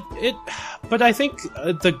 and but I think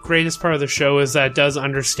the greatest part of the show is that it does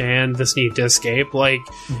understand this need to escape. Like,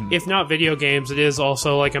 if not video games, it is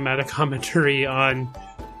also like a meta commentary on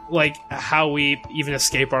like how we even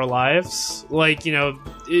escape our lives, like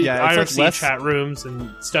IRC like chat rooms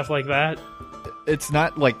and stuff like that. It's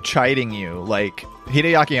not like chiding you. Like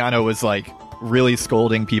Hideaki Anno was like really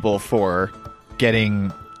scolding people for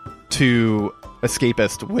getting too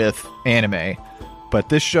escapist with anime, but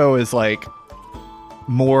this show is like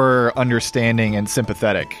more understanding and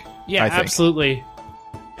sympathetic. Yeah, I think. Absolutely.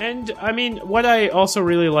 And I mean, what I also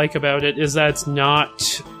really like about it is that it's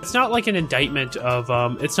not like an indictment of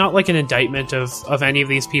any of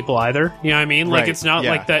these people either. You know what I mean? Like, it's not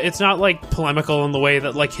like that. It's not like polemical in the way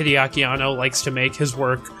that like Hideaki Anno likes to make his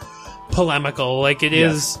work polemical. Like, it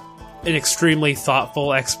is an extremely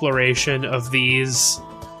thoughtful exploration of these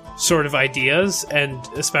sort of ideas, and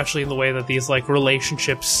especially in the way that these like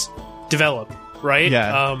relationships develop. Right?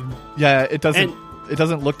 Yeah. It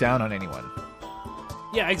doesn't look down on anyone.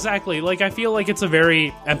 Yeah, exactly. Like, I feel like it's a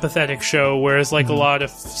very empathetic show, whereas like a lot of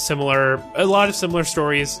similar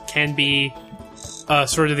stories can be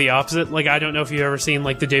sort of the opposite. Like, I don't know if you've ever seen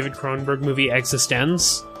like the David Cronenberg movie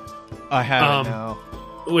Existenz. I haven't. No.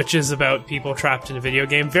 Which is about people trapped in a video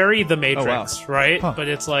game. Very The Matrix, right? Huh. But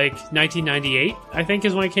it's like 1998, I think,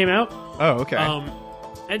 is when it came out. Oh, okay.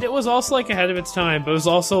 And it was also like ahead of its time, but it was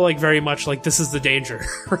also like very much like this is the danger,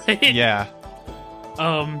 right? Yeah.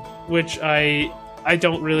 Which I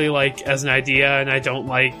don't really like as an idea, and I don't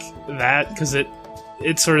like that because it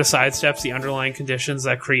sort of sidesteps the underlying conditions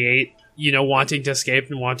that create, wanting to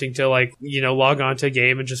escape and wanting to like, log on to a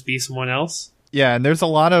game and just be someone else. Yeah, and there's a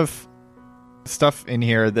lot of stuff in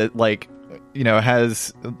here that like,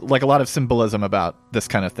 has like a lot of symbolism about this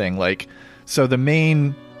kind of thing. Like, so the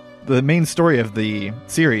main story of the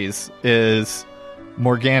series is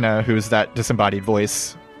Morgana, who's that disembodied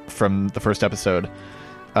voice from the first episode,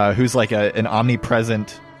 who's like an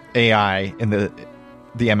omnipresent AI in the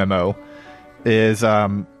MMO, is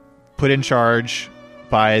put in charge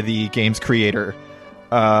by the game's creator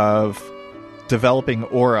of developing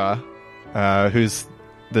Aura, who's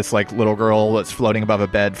this like little girl that's floating above a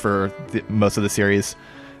bed for most of the series,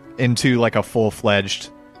 into like a full-fledged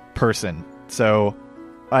person. So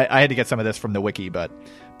I had to get some of this from the wiki, but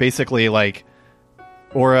basically like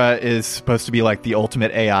Aura is supposed to be like the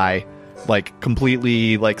ultimate AI, like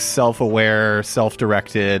completely like self-aware,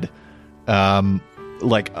 self-directed,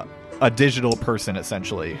 like a digital person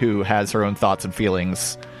essentially who has her own thoughts and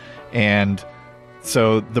feelings. And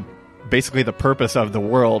so basically the purpose of the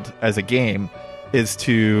world as a game is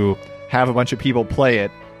to have a bunch of people play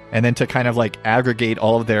it, and then to kind of like aggregate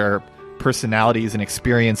all of their personalities and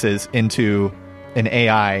experiences into an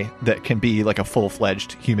AI that can be like a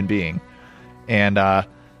full-fledged human being. And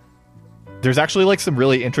there's actually like some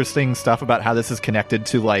really interesting stuff about how this is connected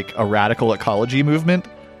to like a radical ecology movement,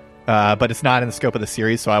 but it's not in the scope of the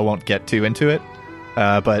series, so I won't get too into it.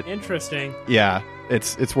 But interesting. Yeah,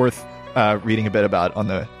 it's worth reading a bit about on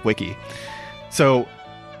the wiki. So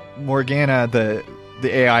Morgana, the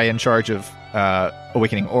AI in charge of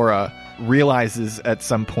awakening Aura, realizes at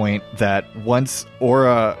some point that once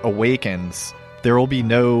Aura awakens, there will be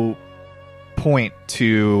no point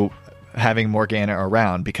to having Morgana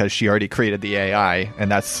around because she already created the AI,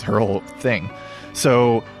 and that's her whole thing.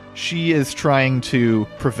 So she is trying to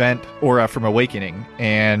prevent Aura from awakening,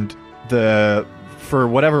 and for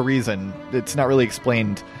whatever reason, it's not really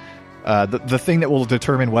explained, the thing that will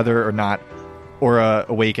determine whether or not Aura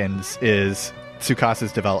awakens is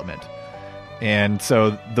Tsukasa's development. And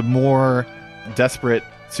so the more desperate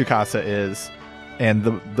Tsukasa is, and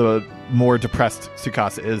the more depressed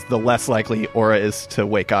Tsukasa is, the less likely Aura is to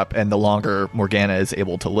wake up, and the longer Morgana is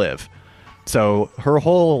able to live. So her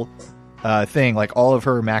whole thing, like all of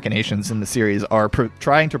her machinations in the series, are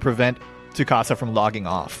trying to prevent Tsukasa from logging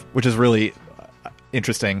off, which is really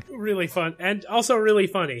interesting. Really fun, and also really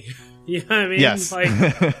funny. You know what I mean? Yes. Like,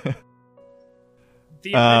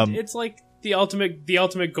 it's like the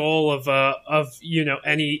ultimate goal of you know,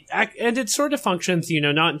 any act, and it sort of functions, you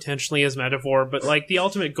know, not intentionally as metaphor, but like the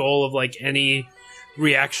ultimate goal of like any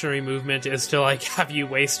reactionary movement is to like have you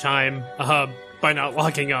waste time by not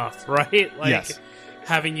logging off, right? Like, yes.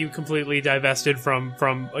 Having you completely divested from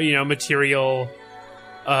you know, material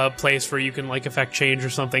place where you can like affect change or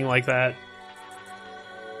something like that.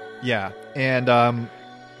 Yeah, and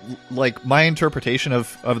like my interpretation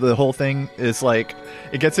of the whole thing is like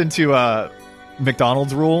it gets into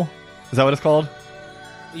McDonald's rule. Is that what it's called?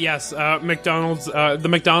 Yes, McDonald's the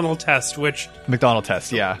McDonald test, which McDonald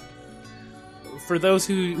test, yeah. For those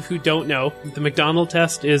who don't know, the McDonald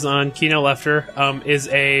test is on Kino Lefter, is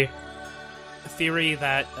a theory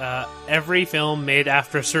that every film made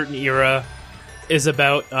after a certain era is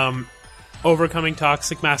about overcoming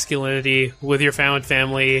toxic masculinity with your found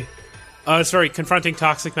family. Confronting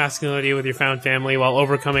toxic masculinity with your found family while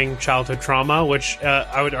overcoming childhood trauma, which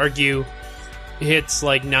I would argue hits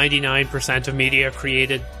like 99% of media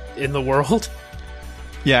created in the world.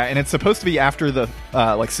 Yeah, and it's supposed to be after the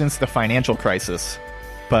like since the financial crisis,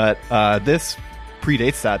 but this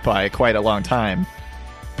predates that by quite a long time.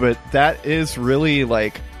 But that is really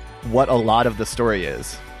like what a lot of the story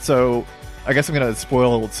is. So I guess I'm going to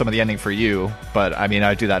spoil some of the ending for you, but I mean,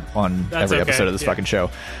 I do that on every episode of this fucking show.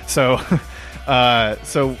 So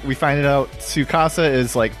so we find out Tsukasa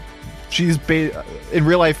is like, she's in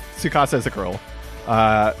real life, Tsukasa is a girl.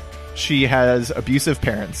 She has abusive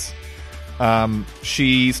parents.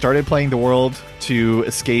 She started playing the world to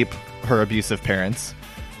escape her abusive parents.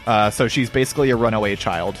 So she's basically a runaway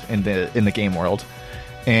child in the game world.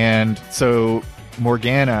 And so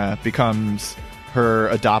Morgana becomes her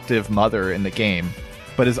adoptive mother in the game,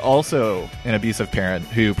 but is also an abusive parent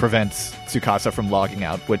who prevents Tsukasa from logging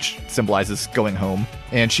out, which symbolizes going home.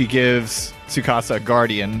 And she gives Tsukasa a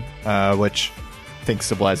guardian, which I think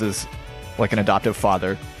symbolizes like an adoptive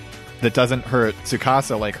father, that doesn't hurt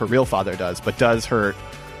Tsukasa like her real father does, but does hurt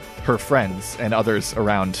her friends and others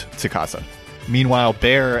around Tsukasa. Meanwhile,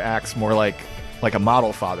 Bear acts more like a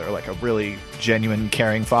model father, like a really genuine,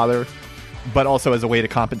 caring father, but also as a way to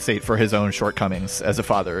compensate for his own shortcomings as a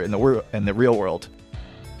father in the real world.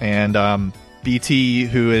 And BT,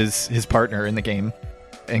 who is his partner in the game,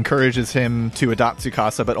 encourages him to adopt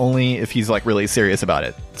Tsukasa, but only if he's like really serious about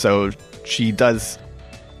it. So she does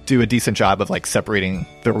do a decent job of like separating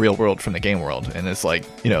the real world from the game world, and it's like,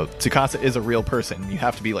 you know, Tsukasa is a real person. You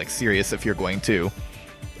have to be like serious if you're going to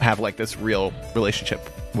have like this real relationship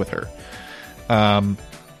with her.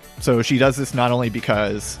 So she does this not only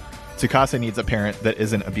because Tsukasa needs a parent that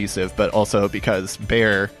isn't abusive, but also because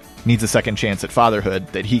Bear needs a second chance at fatherhood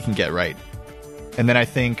that he can get right. And then I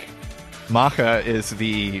think Maka is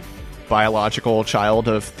the biological child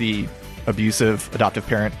of the abusive adoptive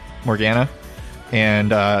parent Morgana,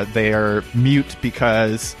 and they are mute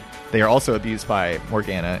because they are also abused by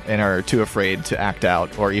Morgana and are too afraid to act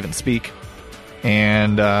out or even speak.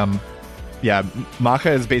 And yeah,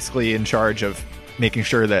 Maka is basically in charge of making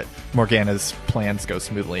sure that Morgana's plans go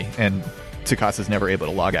smoothly and Tsukasa's never able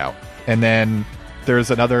to log out. And then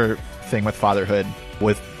there's another thing with fatherhood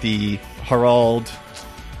with the Harald,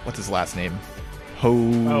 what's his last name?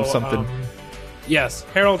 Something. Yes,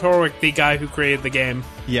 Harold Horwick, the guy who created the game.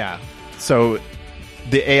 Yeah. So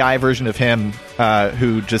the AI version of him,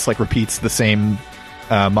 who just like repeats the same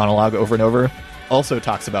monologue over and over, also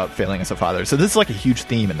talks about failing as a father. So this is like a huge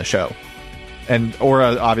theme in the show. And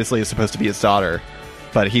Aura obviously is supposed to be his daughter,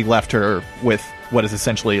 but he left her with what is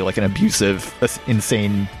essentially like an abusive,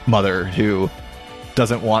 insane mother who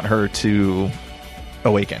doesn't want her to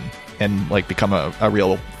awaken and like become a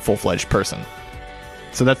real full-fledged person.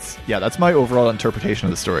 So that's my overall interpretation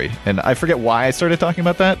of the story. And I forget why I started talking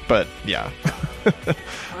about that, but yeah.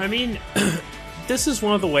 I mean, this is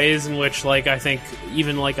one of the ways in which, like, I think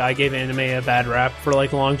even like I gave anime a bad rap for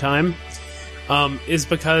like a long time, is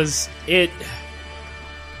because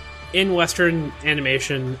in Western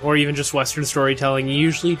animation or even just Western storytelling, you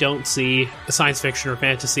usually don't see science fiction or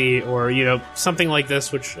fantasy or, you know, something like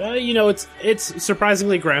this, which, you know, it's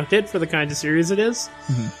surprisingly grounded for the kind of series it is.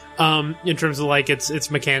 Mm-hmm. In terms of like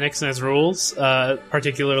its mechanics and its rules,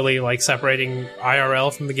 particularly like separating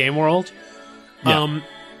IRL from the game world. Yeah.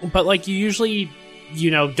 but like you usually,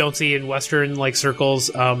 don't see in Western like circles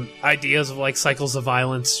ideas of like cycles of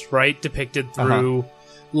violence, right, depicted through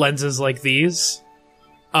lenses like these,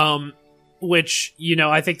 which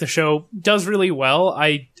I think the show does really well.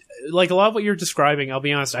 I like a lot of what you're describing. I'll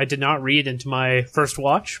be honest, I did not read into my first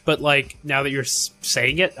watch, but like now that you're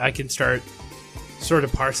saying it, I can start sort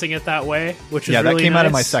of parsing it that way, which is really that came nice. out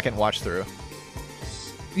of my second watch through.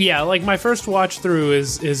 Yeah, like my first watch through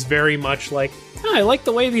is very much like, I like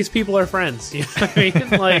the way these people are friends. You know what I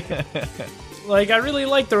mean? Like I really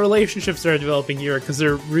like the relationships they're developing here because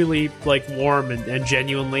they're really like warm and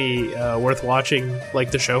genuinely worth watching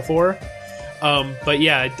like the show for. But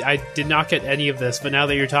yeah, I did not get any of this, but now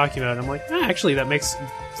that you're talking about it, I'm like, actually, that makes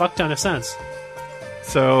a fuck ton of sense.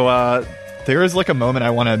 So, there is like a moment I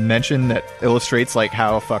want to mention that illustrates like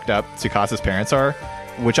how fucked up Tsukasa's parents are,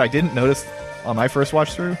 which I didn't notice on my first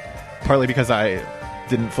watch through, partly because I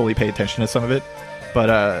didn't fully pay attention to some of it.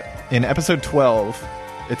 But in episode 12,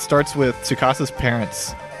 it starts with Tsukasa's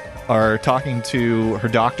parents are talking to her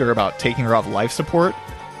doctor about taking her off life support.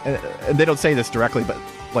 And they don't say this directly, but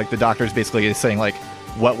like the doctor's basically saying like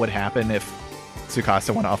what would happen if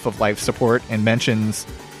Tsukasa went off of life support, and mentions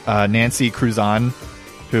Nancy Cruzan,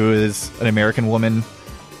 who is an American woman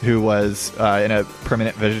who was in a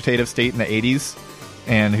permanent vegetative state in the 80s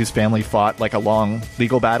and whose family fought like a long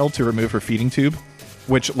legal battle to remove her feeding tube,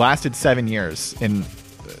 which lasted 7 years in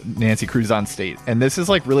Nancy Cruzan's state. And this is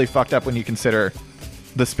like really fucked up when you consider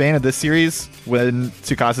the span of this series when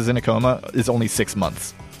Tsukasa's in a coma is only 6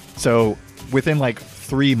 months. So within like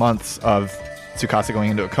 3 months of Tsukasa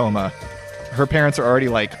going into a coma, her parents are already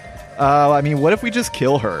like, what if we just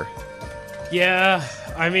kill her? Yeah,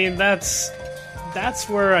 I mean, that's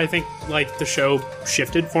where I think like the show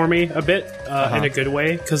shifted for me a bit in a good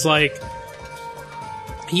way, because like,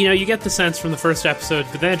 you get the sense from the first episode,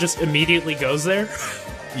 but then it just immediately goes there.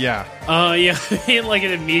 Yeah. Yeah, I mean, like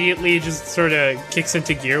it immediately just sort of kicks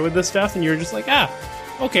into gear with this stuff, and you're just like,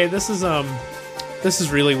 okay, this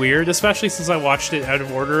is really weird, especially since I watched it out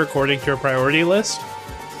of order according to your priority list.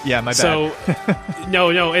 Yeah, my bad. So,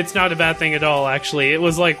 no, it's not a bad thing at all, actually. It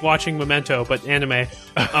was like watching Memento, but anime.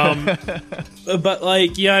 But,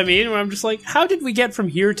 like, I mean, where I'm just like, how did we get from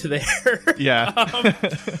here to there? Yeah.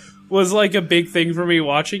 Was, like, a big thing for me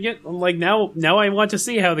watching it. I'm like, now I want to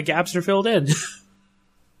see how the gaps are filled in.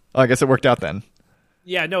 I guess it worked out then.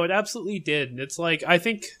 Yeah, no, it absolutely did. It's like, I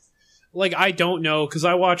think... Like, I don't know, because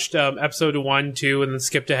I watched episode 1, 2, and then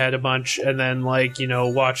skipped ahead a bunch, and then, like,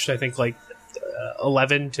 watched, I think, like,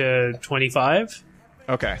 11 to 25.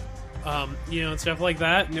 Okay. And stuff like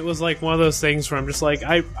that. And it was, like, one of those things where I'm just like,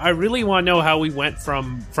 I really want to know how we went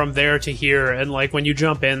from there to here. And, like, when you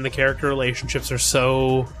jump in, the character relationships are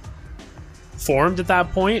so formed at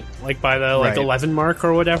that point, like, by the, like, 11 mark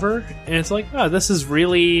or whatever. And it's like, this is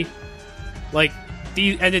really, like...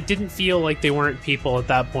 and it didn't feel like they weren't people at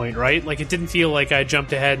that point, right? Like, it didn't feel like I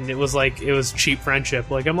jumped ahead and it was like, it was cheap friendship.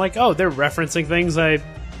 Like, I'm like, they're referencing things I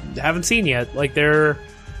haven't seen yet. Like,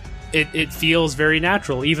 it feels very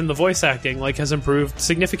natural. Even the voice acting, like, has improved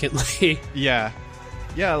significantly. Yeah.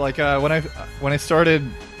 Yeah, like, when I started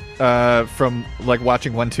from, like,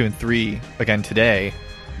 watching 1, 2, and 3 again today,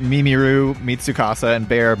 Mimiru meets Tsukasa and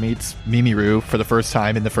Bear meets Mimiru for the first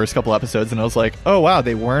time in the first couple episodes, and I was like, oh wow,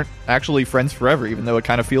 they weren't actually friends forever, even though it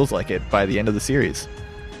kind of feels like it by the end of the series.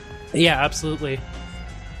 Yeah, absolutely.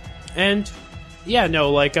 And yeah, no,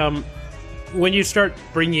 like when you start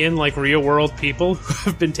bringing in like real world people who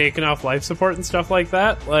have been taken off life support and stuff like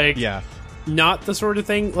that, like, yeah, not the sort of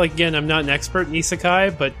thing, like, again, I'm not an expert in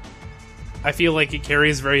isekai, but I feel like it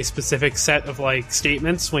carries a very specific set of, like,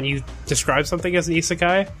 statements when you describe something as an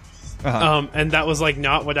isekai. And that was, like,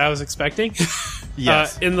 not what I was expecting.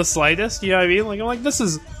 Yes. In the slightest, you know what I mean? Like, I'm like, this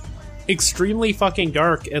is extremely fucking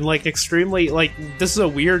dark and, like, extremely, like, this is a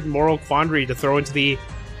weird moral quandary to throw into the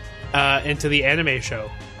anime show,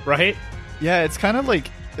 right? Yeah, it's kind of like,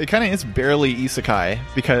 it kind of is barely isekai,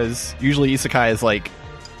 because usually isekai is, like,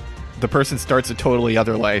 the person starts a totally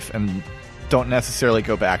other life and don't necessarily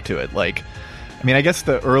go back to it. Like, I mean, I guess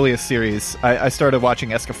the earliest series, I started watching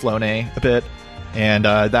Escaflowne a bit, and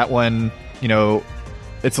that one,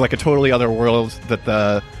 it's like a totally other world that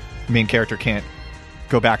the main character can't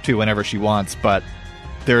go back to whenever she wants, but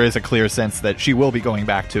there is a clear sense that she will be going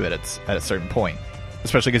back to it at a certain point,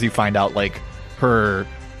 especially because you find out, like, her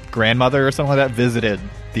grandmother or something like that visited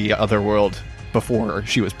the other world before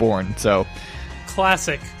she was born. So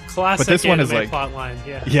classic but this one is like plotline.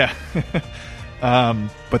 Yeah.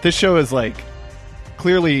 But this show is like,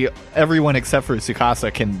 clearly everyone except for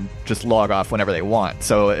Tsukasa can just log off whenever they want.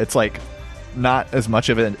 So it's like not as much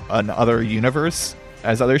of an other universe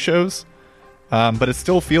as other shows. but it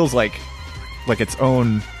still feels like its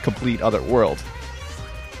own complete other world.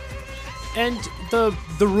 And the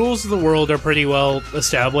rules of the world are pretty well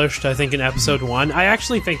established, I think, in episode 1. I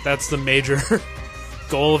actually think that's the major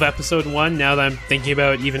goal of episode 1, now that I'm thinking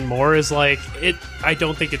about it even more, is like I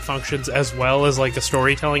don't think it functions as well as like a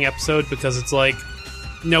storytelling episode, because it's like,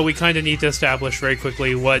 no, we kind of need to establish very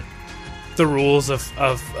quickly what the rules of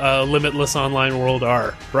Limitless Online World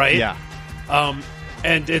are, right? Yeah.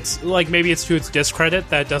 And it's like, maybe it's to its discredit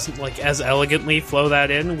that it doesn't like as elegantly flow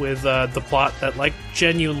that in with the plot that like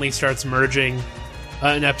genuinely starts merging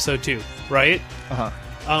in episode 2, right?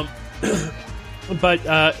 But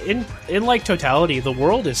in like totality, the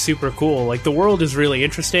world is super cool. Like, the world is really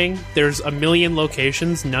interesting. There's a million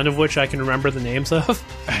locations, none of which I can remember the names of.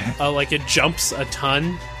 Like, it jumps a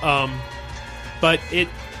ton, but it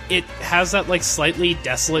has that like slightly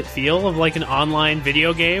desolate feel of like an online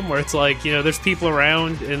video game, where it's like, you know, there's people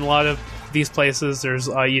around in a lot of these places. There's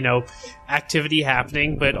you know, activity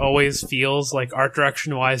happening, but it always feels like art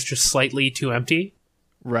direction wise just slightly too empty.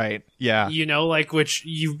 Right. Yeah. You know, like, which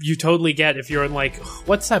you totally get if you're in like,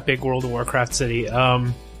 what's that big World of Warcraft city?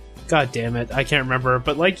 God damn it, I can't remember.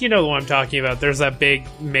 But like, you know what I'm talking about. There's that big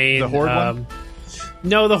main. The Horde one?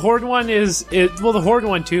 No, the Horde one well, the Horde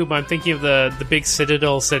one too, but I'm thinking of the big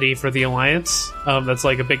Citadel city for the Alliance. That's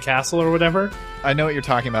like a big castle or whatever. I know what you're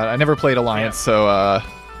talking about. I never played Alliance, so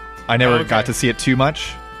I never got to see it too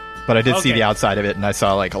much. But I did see the outside of it, and I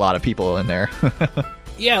saw like a lot of people in there.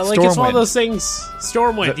 Yeah, like, it's one of those things.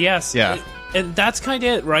 Stormwind, yes. Yeah. And that's kind of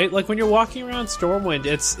it, right? Like, when you're walking around Stormwind,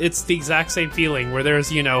 it's the exact same feeling, where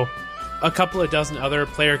there's, you know, a couple of dozen other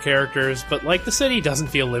player characters, but like, the city doesn't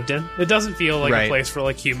feel lived in. It doesn't feel like a place where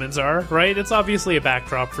like humans are, right? It's obviously a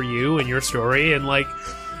backdrop for you and your story, and like,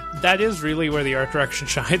 that is really where the art direction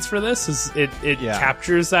shines for this. Is it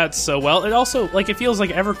captures that so well. It also, like, it feels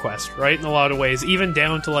like EverQuest, right? In a lot of ways, even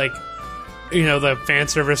down to like, you know, the fan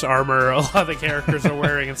service armor a lot of the characters are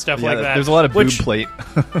wearing and stuff like that. There's a lot of boob plate.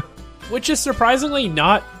 Which is surprisingly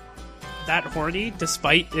not that horny,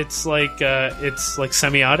 despite its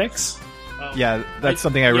semiotics. Yeah, that's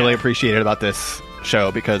something I really appreciated about this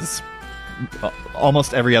show, because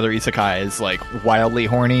almost every other isekai is like wildly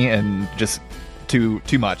horny and just too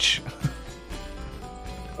much.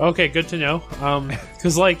 Okay, good to know.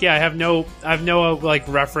 Because like, yeah, I have no like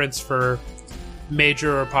reference for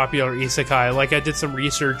major or popular isekai. Like, I did some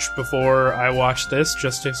research before I watched this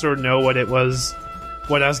just to sort of know what I was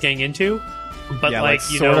getting into. But yeah, like,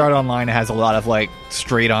 Sword Art Online has a lot of like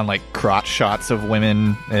straight on like crotch shots of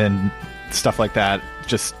women and stuff like that.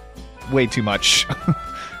 Just way too much.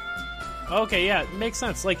 Okay, yeah, it makes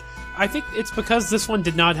sense. Like, I think it's because this one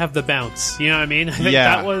did not have the bounce. You know what I mean? I think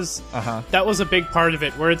that was a big part of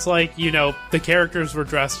it, where it's like, you know, the characters were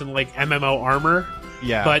dressed in like MMO armor.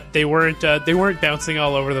 Yeah, but they weren't bouncing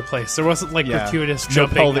all over the place. There wasn't like gratuitous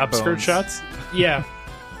jumping upskirt shots. Yeah,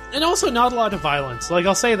 and also not a lot of violence. Like,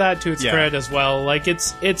 I'll say that to its credit as well. Like,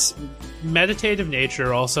 it's meditative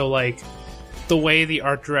nature. Also, like, the way the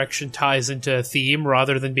art direction ties into a theme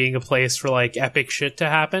rather than being a place for like epic shit to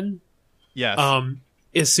happen. Yes,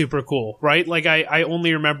 is super cool, right? Like, I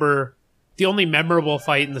only remember the only memorable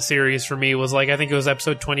fight in the series for me was like, I think it was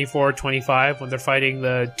episode 24 or 25 when they're fighting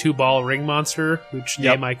the 2-ball ring monster, which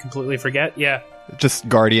name I completely forget. Yeah. Just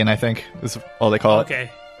Guardian, I think, is all they call it.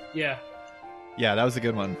 Okay. Yeah. Yeah, that was a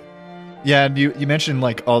good one. Yeah, and you mentioned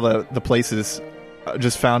like all the places.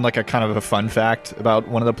 Just found like a kind of a fun fact about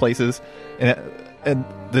one of the places. And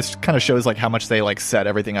this kind of shows like how much they like set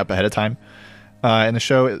everything up ahead of time. In the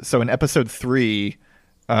show, so in episode 3,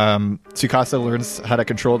 Tsukasa learns how to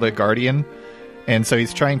control the Guardian, and so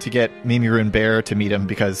he's trying to get Mimiru and Bear to meet him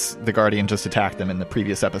because the Guardian just attacked them in the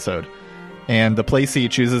previous episode. And the place he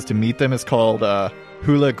chooses to meet them is called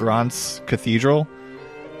Hula Grants Cathedral,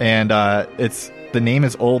 and the name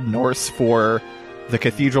is Old Norse for the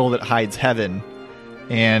cathedral that hides heaven.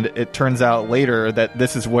 And it turns out later that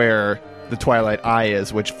this is where the Twilight Eye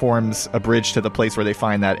is, which forms a bridge to the place where they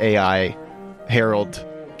find that AI Herald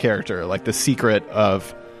character, like the secret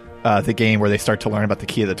of the game where they start to learn about the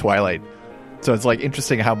Key of the Twilight. So it's like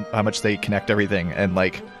interesting how much they connect everything, and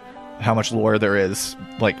like how much lore there is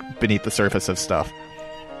like beneath the surface of stuff.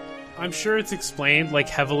 I'm sure it's explained like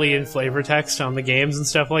heavily in flavor text on the games and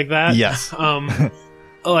stuff like that. Yes.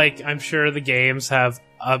 Like, I'm sure the games have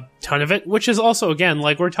a ton of it, which is also, again,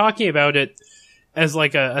 like, we're talking about it as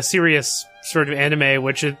like a serious sort of anime,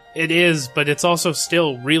 which it is, but it's also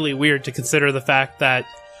still really weird to consider the fact that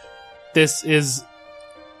this is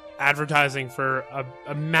advertising for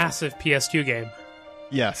a massive PS2 game.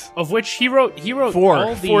 Yes. Of which he wrote four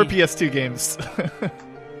all PS2 games.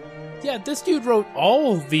 Yeah, this dude wrote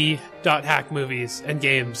all the .hack movies and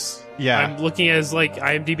games. Yeah. I'm looking at his, like,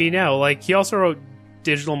 IMDb now. Like, he also wrote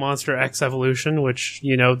Digital Monster X Evolution, which,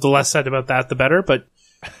 you know, the less said about that, the better. But,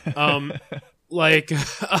 like,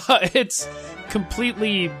 it's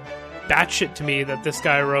completely batshit to me that this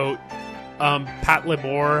guy wrote Pat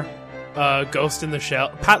Labor, Ghost in the Shell.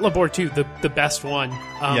 Pat Labor 2, the best one.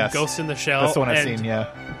 Yes. Ghost in the Shell. That's the one I've seen,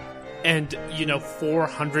 yeah. And, you know,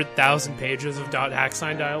 400,000 pages of .hack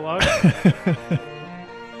sign dialogue.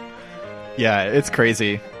 Yeah, it's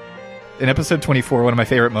crazy. In episode 24, one of my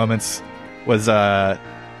favorite moments was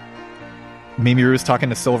Mimiru's talking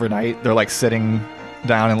to Silver Knight. They're, like, sitting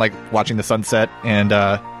down and, like, watching the sunset. And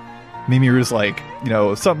Mimiru's like, you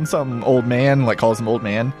know, something old man, like, calls him old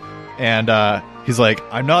man. And he's like,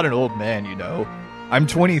 I'm not an old man, you know. I'm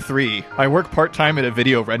 23. I work part-time at a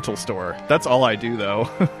video rental store. That's all I do, though.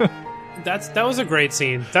 That was a great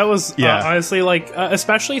scene. That was honestly, like,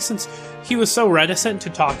 especially since he was so reticent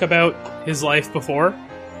to talk about his life before.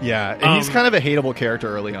 Yeah, and he's kind of a hateable character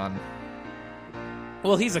early on.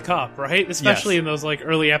 Well, he's a cop, right? Especially in those, like,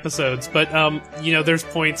 early episodes. But, you know, there's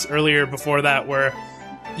points earlier before that where,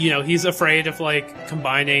 you know, he's afraid of, like,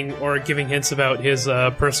 combining or giving hints about his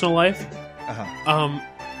personal life.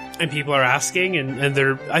 And people are asking, and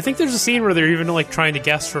they're... I think there's a scene where they're even, like, trying to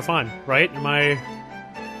guess for fun, right?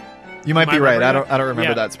 You might be right. I don't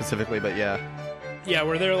remember that specifically, but yeah. Yeah,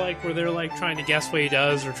 where they're like trying to guess what he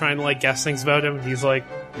does or trying to, like, guess things about him, and he's like,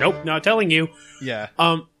 nope, not telling you. Yeah.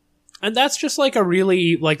 And that's just, like, a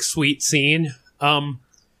really, like, sweet scene.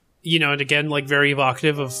 You know, and again, like, very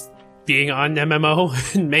evocative of being on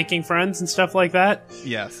MMO and making friends and stuff like that.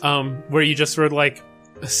 Yes. Where you just sort of, like,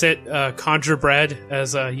 conjure bread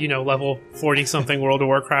as a, you know, level 40-something World of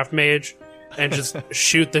Warcraft mage. And just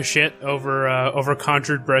shoot the shit over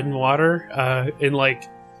conjured bread and water in, like,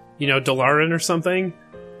 you know, Dalaran or something.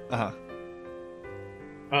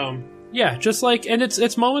 Yeah, just like, and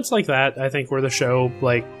it's moments like that, I think, where the show,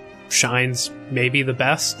 like, shines maybe the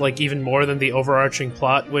best, like, even more than the overarching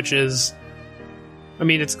plot, which is, I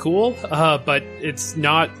mean, it's cool, but it's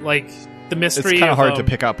not, like, the mystery. It's kind of hard to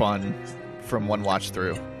pick up on from one watch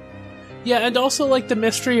through. Yeah, and also, like, the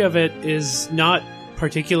mystery of it is not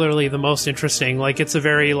particularly the most interesting. Like, it's a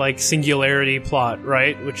very, like, singularity plot,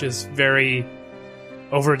 right? Which is very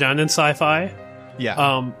overdone in sci-fi.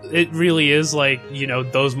 Yeah. It really is, like, you know,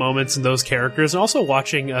 those moments and those characters, and also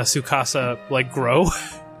watching Tsukasa, like, grow.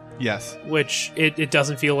 Yes. Which it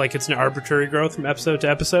doesn't feel like it's an arbitrary growth from episode to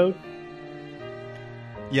episode.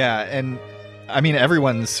 Yeah, and I mean,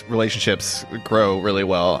 everyone's relationships grow really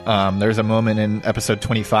well. There's a moment in episode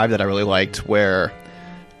 25 that I really liked where,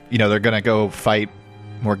 you know, they're gonna go fight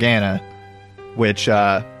Morgana, which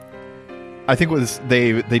I think was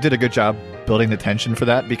they did a good job building the tension for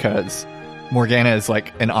that, because Morgana is,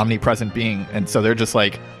 like, an omnipresent being, and so they're just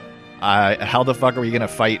like, how the fuck are we gonna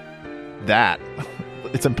fight that?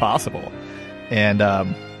 It's impossible. And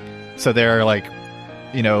so they're, like,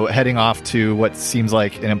 you know, heading off to what seems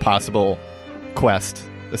like an impossible quest,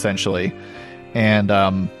 essentially. And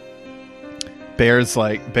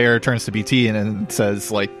Bear turns to BT and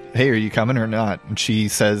says, like, hey, are you coming or not? And she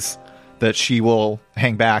says that she will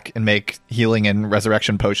hang back and make healing and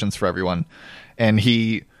resurrection potions for everyone. And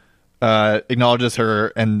he acknowledges her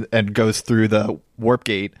and goes through the warp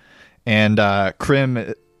gate. And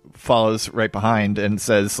Krim follows right behind and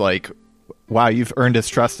says, like, wow, you've earned his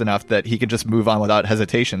trust enough that he can just move on without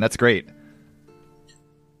hesitation. That's great.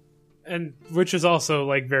 And which is also,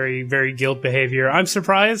 like, very, very guilt behavior. I'm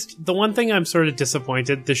surprised. The one thing I'm sort of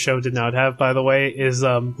disappointed the show did not have, by the way, is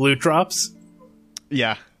loot drops.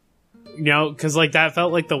 Yeah. You know, because, like, that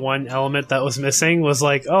felt like the one element that was missing was,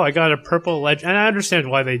 like, oh, I got a purple legend. And I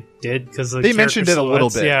understand why they did, because they mentioned it a little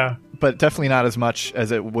bit. Yeah. But definitely not as much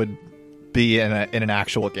as it would be in an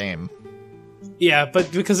actual game. Yeah,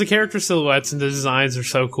 but because the character silhouettes and the designs are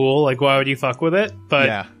so cool, like, why would you fuck with it? But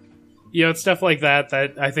yeah. You know, it's stuff like that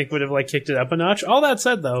I think would have, like, kicked it up a notch. All that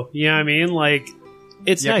said, though, you know what I mean? Like,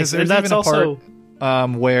 it's nice. And that's also part,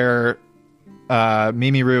 where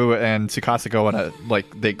Mimiru and Tsukasa go on a,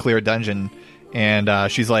 like, they clear a dungeon,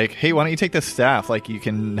 and she's like, hey, why don't you take this staff? Like, you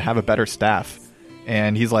can have a better staff.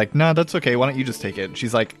 And he's like, no, that's okay. Why don't you just take it?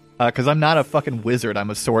 She's like, because I'm not a fucking wizard. I'm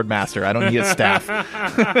a sword master. I don't need a staff.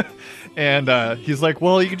 And he's like,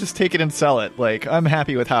 well, you can just take it and sell it. Like, I'm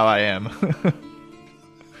happy with how I am.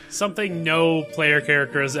 Something no player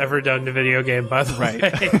character has ever done to video game, by the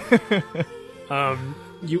way.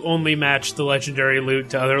 You only match the legendary loot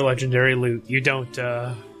to other legendary loot. You don't,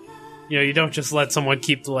 you don't just let someone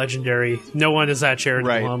keep the legendary. No one is that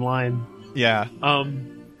charitable online. Yeah.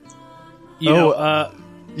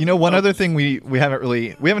 One other thing we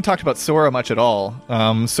haven't talked about Sora much at all.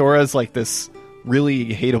 Sora's like this really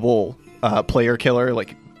hateable player killer,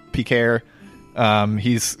 like PKer.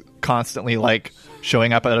 He's constantly like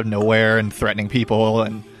showing up out of nowhere and threatening people,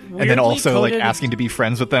 and then also like asking to be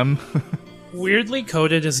friends with them. Weirdly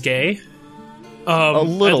coded as gay. A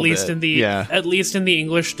little at least bit, at least in the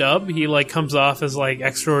English dub, he like comes off as like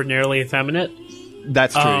extraordinarily effeminate.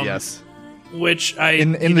 That's true. Yes. Which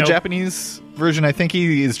in the Japanese version, I think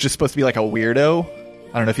he is just supposed to be like a weirdo.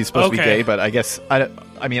 I don't know if he's supposed to be gay, but I guess I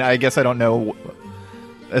don't know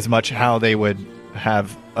as much how they would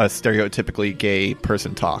have a stereotypically gay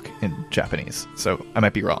person talk in Japanese. So I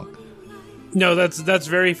might be wrong. No, that's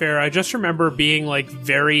very fair. I just remember being like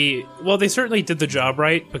very well. They certainly did the job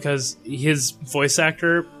right because his voice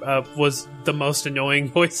actor was the most annoying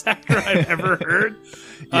voice actor I've ever heard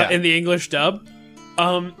in the English dub.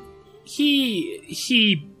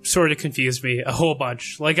 He sort of confused me a whole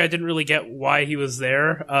bunch. Like I didn't really get why he was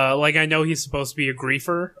there. Like I know he's supposed to be a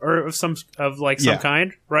griefer or of some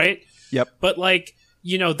kind, right? Yep. But like,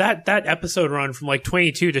 that episode run from like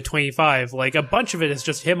 22 to 25, like a bunch of it is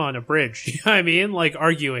just him on a bridge. You know what I mean? Like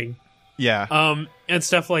arguing. Yeah. And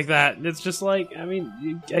stuff like that. And it's just like, I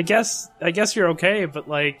mean, I guess you're okay, but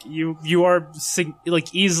like you are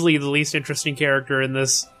like easily the least interesting character in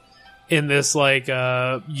this like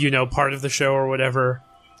part of the show or whatever.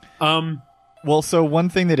 Well, so one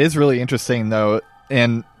thing that is really interesting though,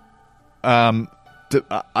 and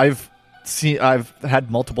I've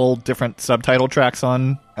had multiple different subtitle tracks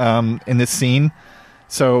on in this scene,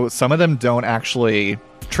 so some of them don't actually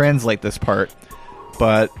translate this part,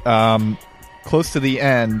 but close to the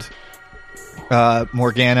end,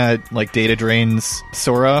 Morgana like data drains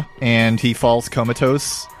Sora and he falls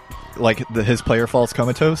comatose, like his player falls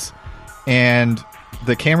comatose, and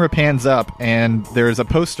the camera pans up and there's a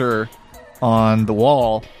poster on the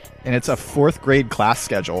wall, and it's a 4th grade class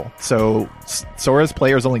schedule. So Sora's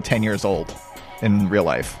player is only 10 years old in real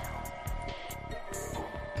life.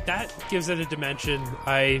 That gives it a dimension.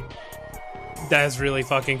 That is really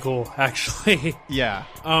fucking cool, actually. Yeah.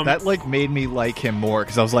 That like made me like him more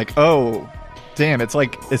because I was like, oh, damn,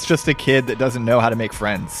 it's just a kid that doesn't know how to make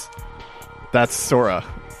friends. That's Sora.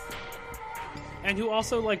 And who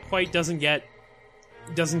also like quite doesn't get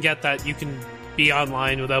that you can be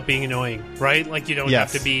online without being annoying, right? Like you don't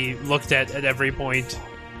have to be looked at every point.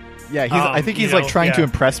 Yeah, I think he's like trying to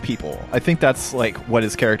impress people. I think that's like what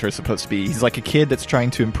his character is supposed to be. He's like a kid that's trying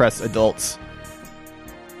to impress adults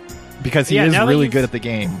because he is really good at the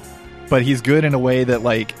game, but he's good in a way that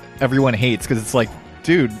like everyone hates because it's like,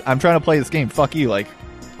 dude, I'm trying to play this game. Fuck you, like,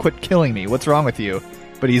 quit killing me. What's wrong with you?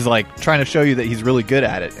 But he's like trying to show you that he's really good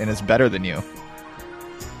at it and is better than you.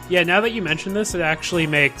 Yeah, now that you mention this, it actually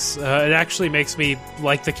makes me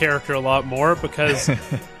like the character a lot more because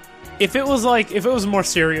if it was a more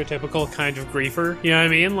stereotypical kind of griefer, you know what I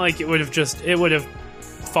mean? Like it would have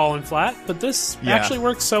fallen flat. But this actually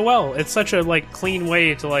works so well. It's such a like clean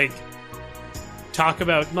way to like talk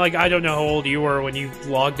about, like, I don't know how old you were when you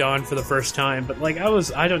logged on for the first time, but like I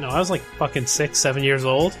was like fucking 6-7 years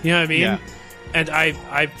old. You know what I mean? Yeah. And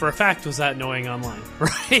I for a fact was that annoying online,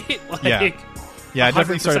 right? Like. Yeah, I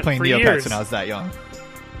definitely started playing Neopets when I was that young.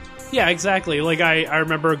 Yeah, exactly. Like, I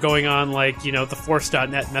remember going on, like, the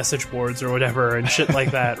Force.net message boards or whatever and shit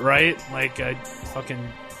like that, right? Like, fucking,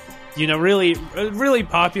 really, really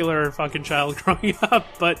popular fucking child growing up.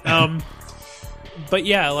 But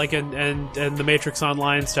yeah, like, and the Matrix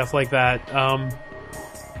Online, stuff like that.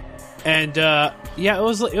 Yeah, it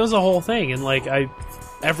was a whole thing. And, like,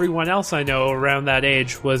 everyone else I know around that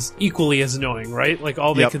age was equally as annoying, right? Like,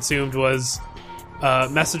 all they consumed was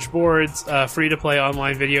message boards, free-to-play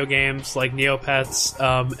online video games like Neopets,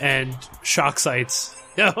 and shock sites,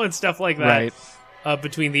 and stuff like that, right.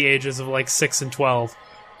 Between the ages of like 6 and 12.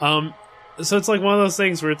 So it's like one of those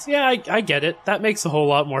things where it's, I get it. That makes a whole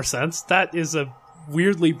lot more sense. That is a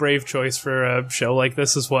weirdly brave choice for a show like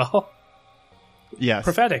this as well. Yes.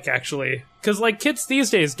 Prophetic, actually. Because, like, kids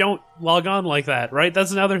these days don't log on like that, right?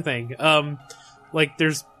 That's another thing. Like,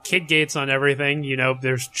 there's kid gates on everything,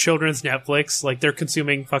 there's children's Netflix, like, they're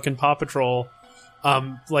consuming fucking Paw Patrol,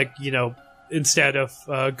 instead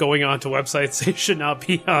of going on to websites they should not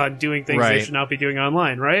be on, doing things they should not be doing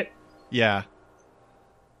online, right? Yeah.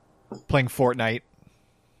 Playing Fortnite.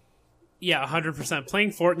 Yeah, 100%. Playing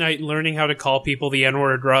Fortnite and learning how to call people the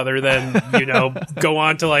N-word rather than, go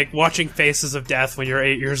on to, like, watching Faces of Death when you're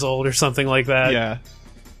 8 years old or something like that. Yeah.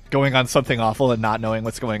 going on something awful and not knowing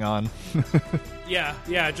what's going on.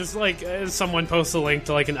 Yeah, just like someone posts a link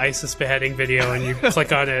to like an ISIS beheading video and you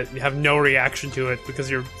click on it and you have no reaction to it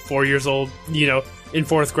because you're 4 years old, you know, in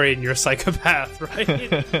 4th grade and you're a psychopath, right?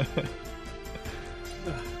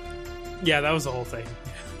 Yeah, that was the whole thing.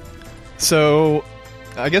 So,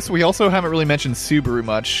 I guess we also haven't really mentioned Subaru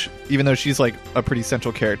much, even though she's like a pretty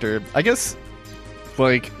central character. I guess,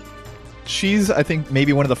 like, she's, I think,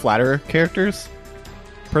 maybe one of the flatter characters,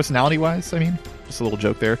 personality-wise, I mean. Just a little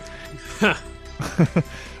joke there.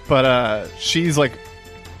 But she's like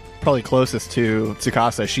probably closest to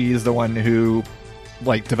Tsukasa. She's the one who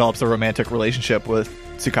like develops a romantic relationship with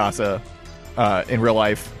Tsukasa in real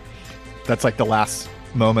life. That's like the last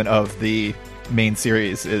moment of the main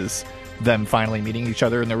series is them finally meeting each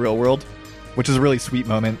other in the real world, which is a really sweet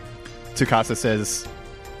moment. Tsukasa says,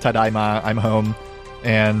 "Tadaima, I'm home,"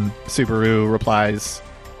 and Subaru replies,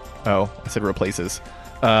 "Oh, I said replaces."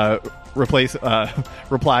 Replies,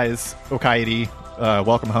 "Okaidi,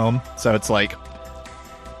 welcome home." So it's like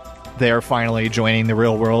they are finally joining the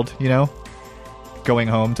real world, you know, going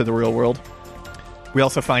home to the real world. We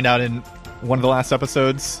also find out in one of the last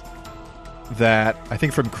episodes that, I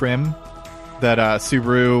think from Krim, that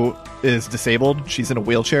Subaru is disabled. She's in a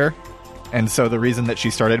wheelchair. And so the reason that she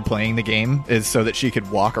started playing the game is so that she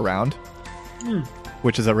could walk around,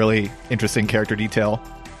 which is a really interesting character detail.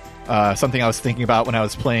 Something I was thinking about when I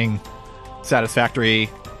was playing Satisfactory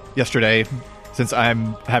yesterday, since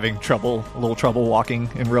I'm having a little trouble walking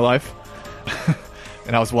in real life.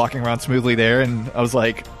 And I was walking around smoothly there, and I was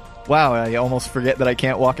like, wow, I almost forget that I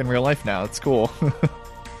can't walk in real life now. It's cool.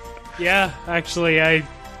 Yeah, actually,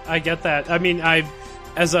 I get that. I mean,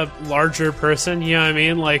 as a larger person, you know what I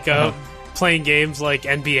mean? Like, playing games like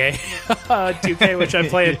NBA 2K, which I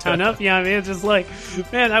play a ton of. Yeah, I mean, it's just like,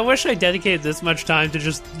 man, I wish I dedicated this much time to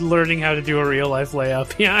just learning how to do a real life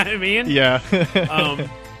layup. You know what I mean? Yeah.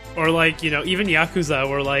 Or like, you know, even Yakuza,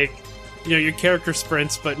 where like, you know, your character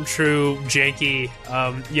sprints, but in true janky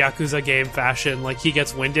Yakuza game fashion, like he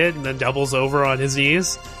gets winded and then doubles over on his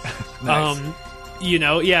knees. Nice. You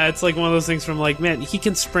know, yeah, it's like one of those things from like, man, he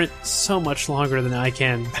can sprint so much longer than I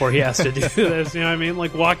can before he has to do this. You know what I mean?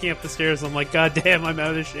 Like walking up the stairs, I'm like, God damn, I'm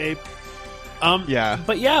out of shape. Yeah.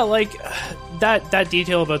 But yeah, like that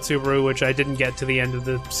detail about Subaru, which I didn't get to the end of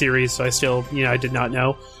the series, so I still, you know, I did not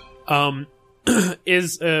know,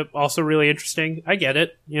 is also really interesting. I get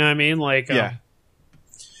it. You know what I mean? Like,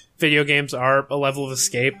 video games are a level of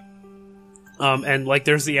escape. And like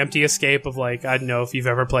there's the empty escape of like, I don't know if you've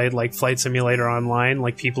ever played like Flight Simulator Online,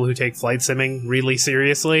 like people who take flight simming really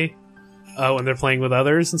seriously when they're playing with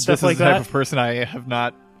others and stuff like that. This is the type of person I have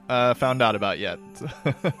not found out about yet.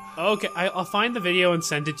 Okay, I'll find the video and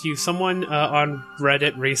send it to you. Someone on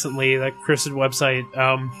Reddit recently, that cursed website,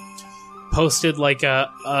 posted like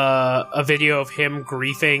a video of him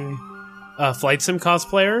griefing flight sim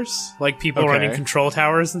cosplayers, like people running control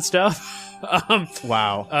towers and stuff.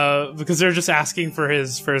 Wow. Because they're just asking for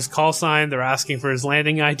his call sign, they're asking for his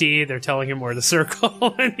landing ID, they're telling him where to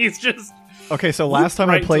circle, and he's just... Okay, so last time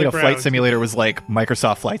I played a flight simulator was like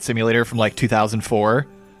Microsoft Flight Simulator from like 2004.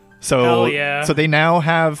 So, hell yeah. So they now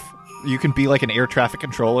have... You can be like an air traffic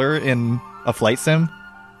controller in a flight sim?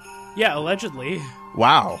 Yeah, allegedly.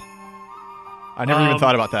 Wow. I never even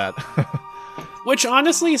thought about that. Which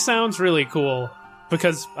honestly sounds really cool.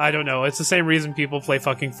 Because, I don't know, it's the same reason people play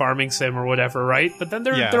fucking farming sim or whatever, right? But then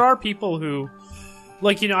there are people who,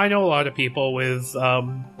 like, you know, I know a lot of people with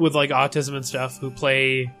like autism and stuff who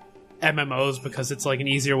play MMOs because it's like an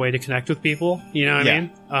easier way to connect with people, you know what I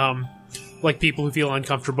mean? Like people who feel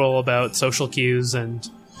uncomfortable about social cues and,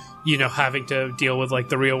 you know, having to deal with like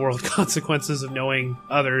the real world consequences of knowing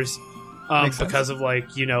others because of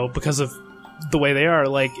like, you know, because of the way they are,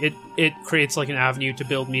 like it creates like an avenue to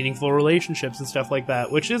build meaningful relationships and stuff like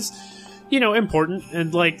that, which is, you know, important.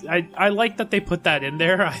 And like I like that they put that in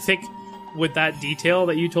there. I think with that detail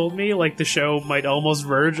that you told me, like the show might almost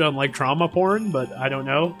verge on like trauma porn, but I don't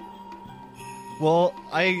know. Well,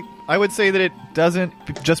 I would say that it doesn't,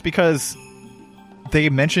 just because they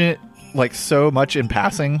mention it like so much in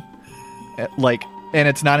passing, like, and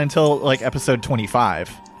it's not until like episode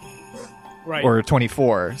 25. Right. Or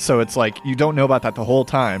 24. So it's like you don't know about that the whole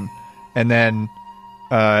time. And then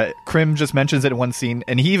Krim just mentions it in one scene,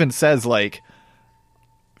 and he even says like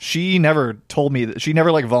she never told me that, she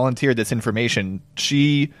never like volunteered this information.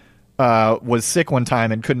 She was sick one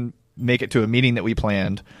time and couldn't make it to a meeting that we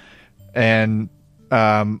planned. And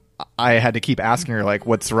I had to keep asking her like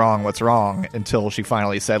what's wrong until she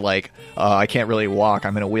finally said like I can't really walk,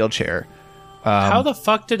 I'm in a wheelchair. How the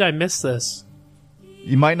fuck did I miss this?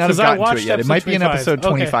 You might not have gotten to it yet. It might be in episode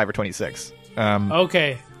 25 or 26.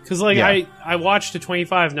 Okay. Because like I watched a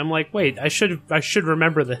 25 and I'm like, wait, I should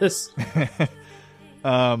remember this.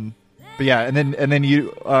 But yeah, and then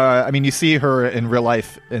you, you see her in real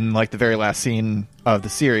life in like the very last scene of the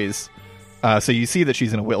series. So you see that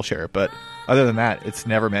she's in a wheelchair, but other than that, it's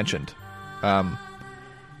never mentioned.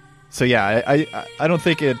 So yeah, I don't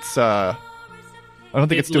think it's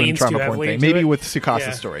it's doing a trauma porn thing. Maybe with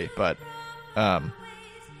Tsukasa's story, but I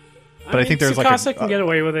think there's Tsukasa can get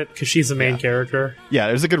away with it because she's the main character. Yeah,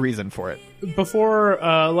 there's a good reason for it. Before,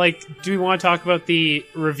 do we want to talk about the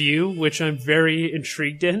review, which I'm very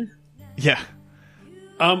intrigued in? Yeah.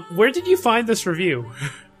 Where did you find this review?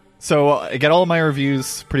 So I get all of my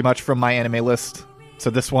reviews pretty much from My Anime List. So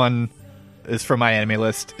this one is from My Anime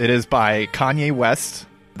List. It is by Kanye West.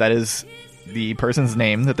 That is the person's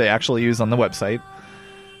name that they actually use on the website.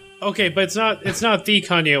 Okay, but it's not the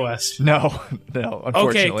Kanye West. No,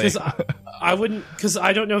 unfortunately. Okay, because I wouldn't, because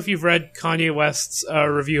I don't know if you've read Kanye West's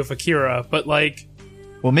review of Akira, but like,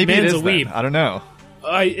 well, maybe it is. A weeb. I don't know.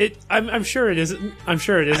 I'm sure it isn't. I'm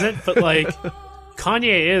sure it isn't. But like,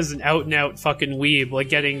 Kanye is an out and out fucking weeb. Like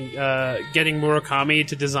getting Murakami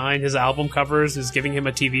to design his album covers is giving him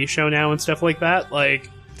a TV show now and stuff like that. Like,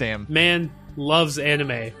 damn, man loves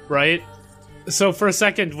anime, right? So for a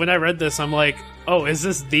second, when I read this, I'm like, oh, is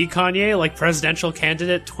this the Kanye, like presidential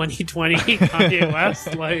candidate 2020 Kanye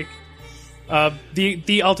West? Like,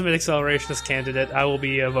 the ultimate accelerationist candidate. I will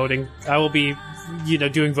be voting. I will be,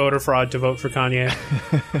 doing voter fraud to vote for Kanye.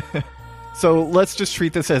 So let's just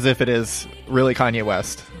treat this as if it is really Kanye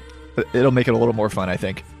West. It'll make it a little more fun, I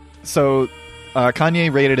think. So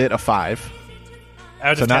Kanye rated it a 5.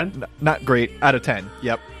 Out of 10? Not great. Out of 10.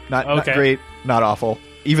 Yep. Not great, not awful.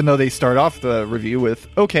 Even though they start off the review with,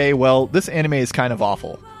 okay, well, this anime is kind of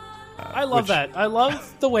awful. I love that. I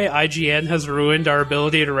love the way IGN has ruined our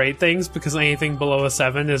ability to rate things because anything below a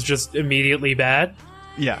 7 is just immediately bad.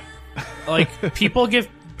 Yeah. Like, people give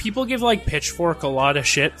like Pitchfork a lot of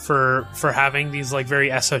shit for having these like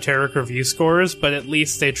very esoteric review scores, but at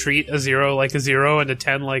least they treat a 0 like a 0 and a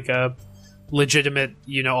 10 like a legitimate,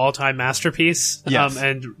 all-time masterpiece. Yes.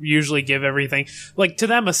 And usually give everything, like, to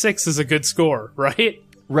them a 6 is a good score, right?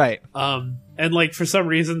 Right. And like for some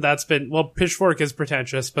reason that's been, well, Pitchfork is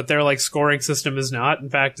pretentious, but their like scoring system is not. In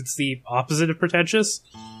fact, it's the opposite of pretentious.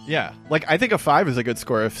 Yeah. Like, I think a 5 is a good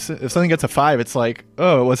score. If something gets a 5, it's like,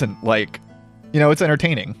 oh, it wasn't like, it's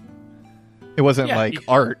entertaining. It wasn't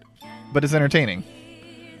art, but it's entertaining.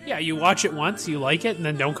 Yeah, you watch it once, you like it, and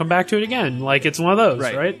then don't come back to it again. Like, it's one of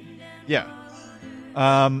those, right? Yeah.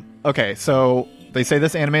 Okay, so they say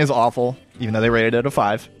this anime is awful, even though they rated it a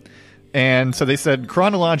 5. And so they said,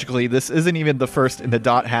 chronologically, this isn't even the first in the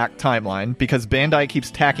dot hack timeline, because Bandai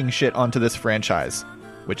keeps tacking shit onto this franchise,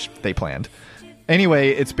 which they planned. Anyway,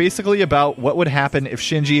 it's basically about what would happen if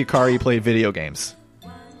Shinji Ikari played video games.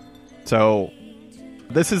 So,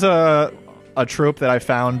 this is a trope that I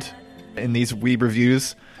found in these weeb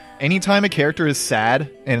reviews. Anytime a character is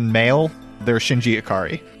sad and male, they're Shinji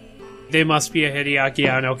Ikari. They must be a Hideaki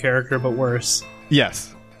Anno character, but worse.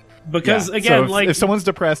 Yes. Because, again, so if someone's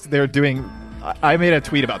depressed, they're doing... I made a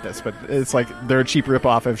tweet about this, but it's like they're a cheap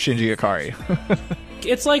ripoff of Shinji Ikari.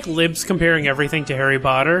 It's like libs comparing everything to Harry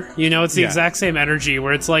Potter. It's the exact same energy,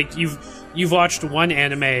 where it's like you've watched one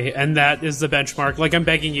anime, and that is the benchmark. Like, I'm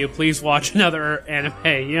begging you, please watch another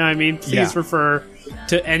anime. You know what I mean? Please refer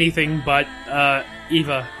to anything but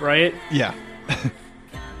Eva, right? Yeah.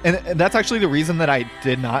 And that's actually the reason that I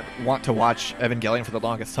did not want to watch Evangelion for the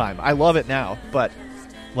longest time. I love it now, but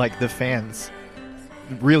like the fans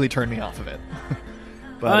really turned me off of it.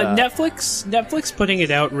 But, Netflix putting it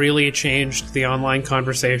out really changed the online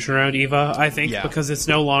conversation around Eva, I think, because it's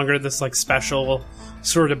no longer this like special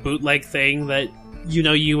sort of bootleg thing that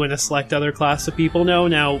you and a select other class of people know.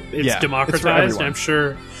 Now it's democratized. And I'm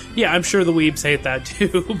sure the weebs hate that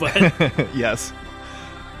too. But yes.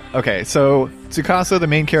 Okay, so Tsukasa, the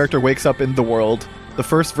main character, wakes up in the world, the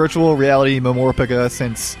first virtual reality Momorpega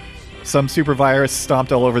since some super virus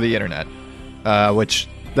stomped all over the internet, which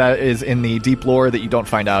that is in the deep lore that you don't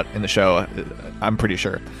find out in the show, I'm pretty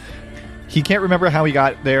sure. He can't remember how he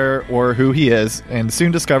got there or who he is, and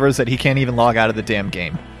soon discovers that he can't even log out of the damn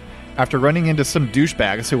game. After running into some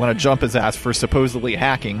douchebags who want to jump his ass for supposedly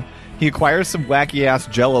hacking, he acquires some wacky-ass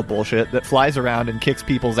Jello bullshit that flies around and kicks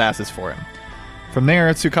people's asses for him. From there,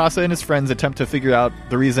 Tsukasa and his friends attempt to figure out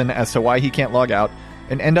the reason as to why he can't log out,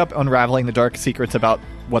 and end up unraveling the dark secrets about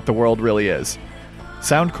what the world really is.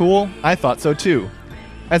 Sound cool? I thought so too.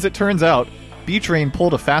 As it turns out, B-Train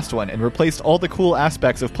pulled a fast one and replaced all the cool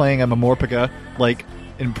aspects of playing a Momorpega, like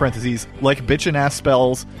in parentheses, like bitchin' ass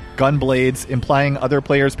spells, gun blades, implying other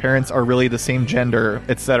players' parents are really the same gender,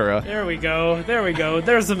 etc. There we go.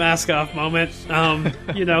 There's the mask off moment.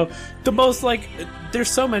 You know, the most, like, there's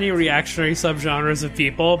so many reactionary subgenres of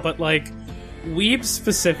people, but, like, weebs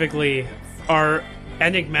specifically are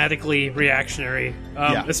enigmatically reactionary,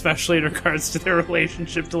 especially in regards to their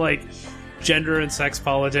relationship to, like, gender and sex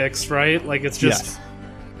politics, right? Like, it's just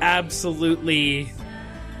absolutely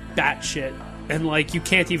batshit. And, like, you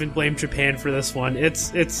can't even blame Japan for this one.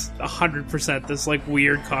 It's 100% this, like,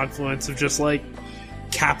 weird confluence of just, like,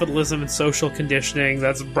 capitalism and social conditioning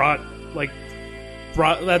that's brought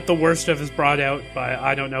that the worst of is brought out by,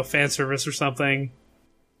 I don't know, fan service or something.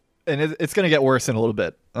 And it's going to get worse in a little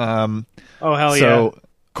bit. Oh, hell yeah. So,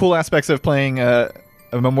 cool aspects of playing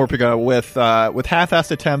Memoria with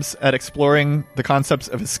half-assed attempts at exploring the concepts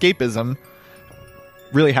of escapism.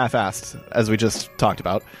 Really half-assed, as we just talked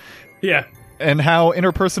about. Yeah. And how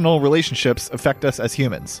interpersonal relationships affect us as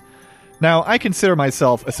humans. Now, I consider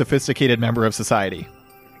myself a sophisticated member of society.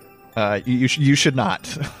 You should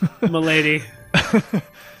not. Milady.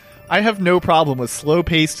 I have no problem with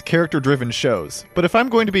slow-paced, character-driven shows, but if I'm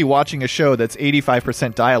going to be watching a show that's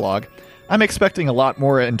 85% dialogue, I'm expecting a lot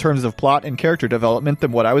more in terms of plot and character development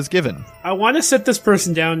than what I was given. I want to sit this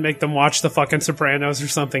person down and make them watch the fucking Sopranos or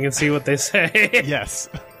something and see what they say. Yes.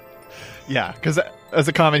 Yeah, because as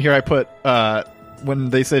a comment here I put,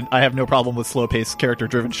 when they said I have no problem with slow-paced,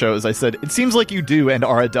 character-driven shows, I said, it seems like you do and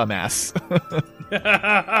are a dumbass.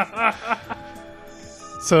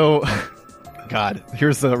 So, God,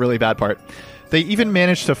 here's the really bad part. They even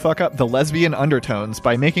managed to fuck up the lesbian undertones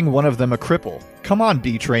by making one of them a cripple. Come on,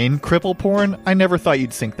 B-Train, cripple porn? I never thought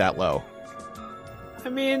you'd sink that low. I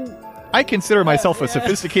mean... I consider myself a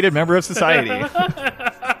sophisticated member of society.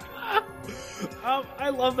 I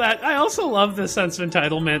love that. I also love the sense of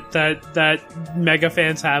entitlement that mega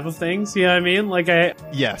fans have of things. You know what I mean? Like,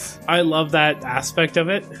 Yes. I love that aspect of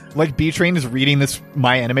it. Like, B-Train is reading this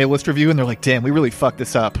My Anime List review, and they're like, damn, we really fucked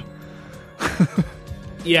this up.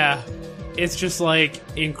 Yeah. It's just, like,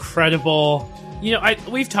 incredible. You know,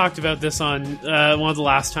 we've talked about this on one of the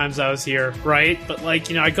last times I was here, right? But, like,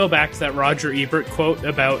 you know, I go back to that Roger Ebert quote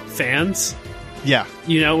about fans. Yeah.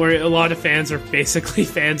 You know, where a lot of fans are basically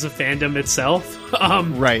fans of fandom itself.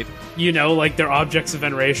 Right. You know, like, their objects of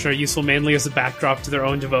veneration are useful mainly as a backdrop to their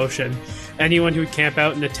own devotion. Anyone who would camp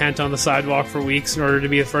out in a tent on the sidewalk for weeks in order to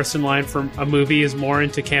be the first in line for a movie is more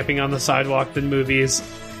into camping on the sidewalk than movies.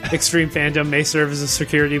 Extreme fandom may serve as a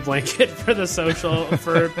security blanket for the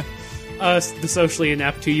socially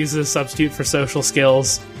inept who uses a substitute for social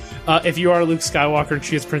skills. If you are Luke Skywalker and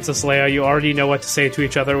she is Princess Leia, you already know what to say to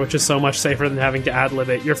each other, which is so much safer than having to ad-lib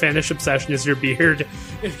it. Your fanish obsession is your beard.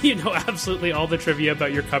 If you know absolutely all the trivia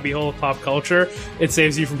about your cubbyhole of pop culture, it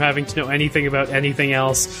saves you from having to know anything about anything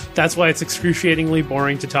else. That's why it's excruciatingly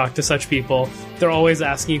boring to talk to such people. They're always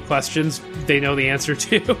asking you questions they know the answer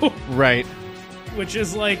to. Right. Which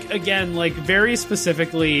is, like, again, like, very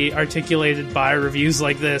specifically articulated by reviews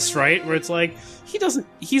like this, right? Where it's like,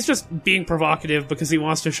 he's just being provocative because he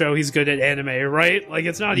wants to show he's good at anime, right? Like,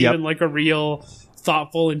 it's not even, like, a real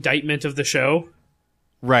thoughtful indictment of the show.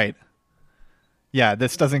 Right. Yeah,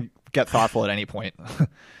 this doesn't get thoughtful at any point.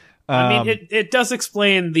 I mean, it does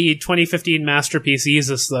explain the 2015 masterpiece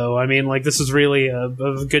Yeezus, though. I mean, like, this is really a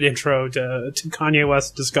good intro to Kanye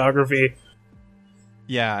West's discography.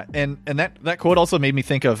 Yeah, and that quote also made me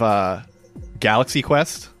think of Galaxy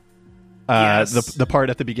Quest. Yes. The part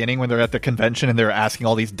at the beginning when they're at the convention and they're asking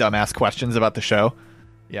all these dumbass questions about the show.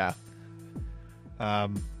 Yeah.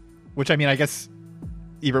 Which, I mean, I guess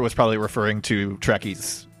Ebert was probably referring to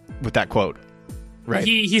Trekkies with that quote. Right.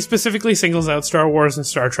 He specifically singles out Star Wars and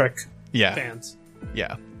Star Trek fans.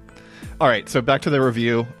 Yeah. All right, so back to the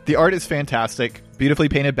review. The art is fantastic. Beautifully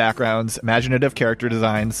painted backgrounds, imaginative character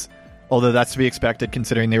designs, although that's to be expected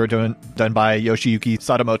considering they were done by Yoshiyuki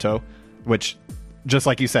Sadamoto, which, just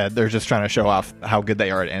like you said, they're just trying to show off how good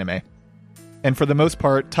they are at anime. And for the most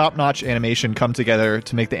part, top-notch animation come together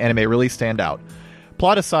to make the anime really stand out.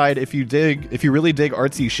 Plot aside, if you really dig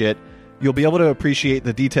artsy shit, you'll be able to appreciate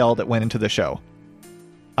the detail that went into the show.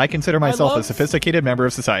 I consider myself a sophisticated member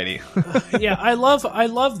of society. Yeah, I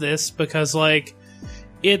love this because, like,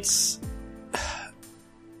 this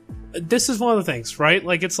is one of the things, right?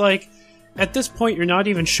 Like, it's like, at this point, you're not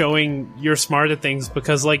even showing you're smart at things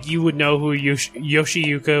because, like, you would know who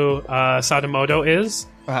Yoshiyuki Sadamoto is.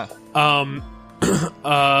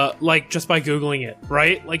 Like, just by Googling it,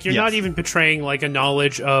 right? Like, you're not even portraying, like, a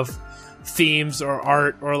knowledge of themes or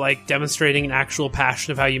art or, like, demonstrating an actual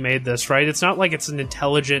passion of how you made this, right? It's not like it's an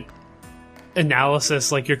intelligent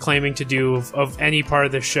analysis like you're claiming to do of any part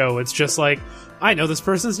of the show. It's just like, I know this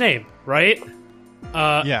person's name, right?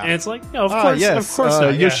 And it's like, no, of course, yes. of course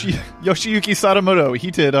not. Yoshiyuki Sadamoto.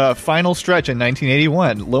 He did Final Stretch in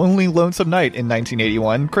 1981, Lonely Lonesome Night in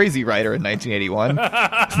 1981, Crazy Rider in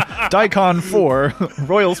 1981, Daikon 4,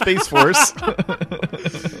 Royal Space Force.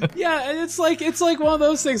 Yeah, and it's like one of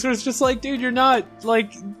those things where it's just like, dude, you're not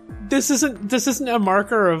like, this isn't a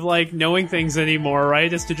marker of like knowing things anymore,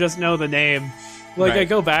 right? It's to just know the name. Like, I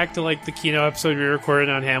go back to like the Kino episode we recorded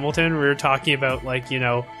on Hamilton. We were talking about like,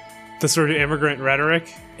 the sort of immigrant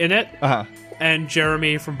rhetoric in it. And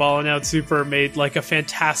Jeremy from Ballin' Out Super made like a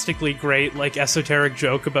fantastically great like esoteric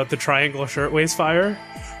joke about the Triangle Shirtwaist Fire,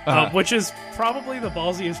 which is probably the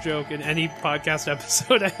ballsiest joke in any podcast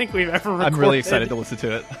episode I think we've ever recorded. I'm really excited to listen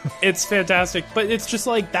to it. It's fantastic, but it's just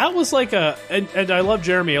like, that was like and I love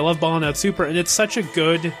Jeremy, I love Ballin' Out Super, and it's such a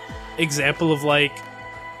good example of like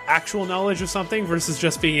actual knowledge of something versus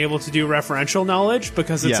just being able to do referential knowledge,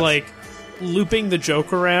 because it's like looping the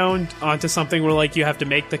joke around onto something where like you have to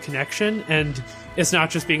make the connection, and it's not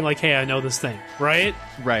just being like, hey, I know this thing, right?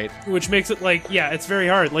 Which makes it like, yeah, it's very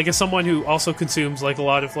hard. Like, as someone who also consumes like a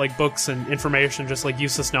lot of like books and information, just like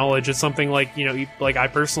useless knowledge, it's something like, like I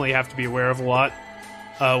personally have to be aware of a lot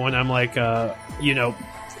when I'm like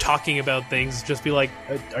talking about things. Just be like,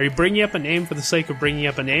 are you bringing up a name for the sake of bringing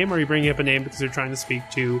up a name, or are you bringing up a name because you're trying to speak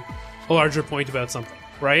to a larger point about something,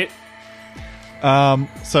 right?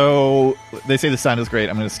 So they say the sound is great.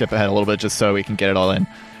 I'm going to skip ahead a little bit just so we can get it all in.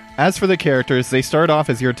 As for the characters, they start off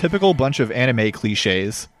as your typical bunch of anime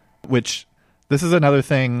cliches, which this is another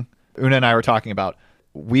thing Una and I were talking about.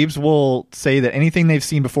 Weebs will say that anything they've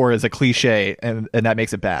seen before is a cliche, and that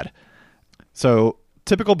makes it bad. So,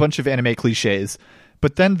 typical bunch of anime cliches.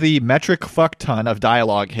 But then the metric fuck ton of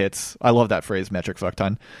dialogue hits. I love that phrase, metric fuck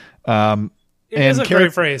ton. It is a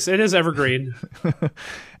great phrase. It is evergreen.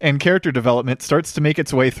 And character development starts to make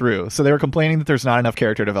its way through. So they were complaining that there's not enough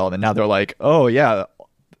character development. Now they're like, oh yeah,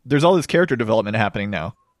 there's all this character development happening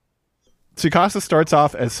now. Tsukasa starts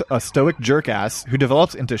off as a stoic jerkass who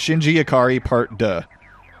develops into Shinji Ikari Part 2.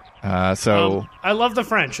 I love the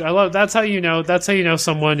French. That's how you know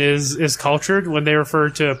someone is cultured when they refer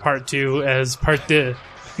to Part 2 as Part 2.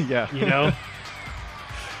 Yeah.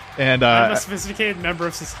 And I'm a sophisticated member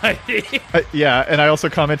of society. And I also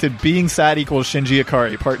commented, being sad equals Shinji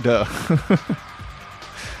Ikari Part 2.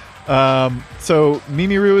 So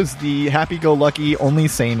Mimiru is the happy-go-lucky, only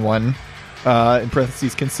sane one. In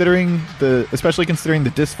parentheses, especially considering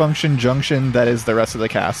the dysfunction junction that is the rest of the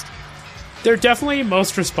cast. They're definitely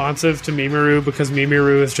most responsive to Mimiru because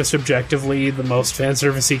Mimiru is just objectively the most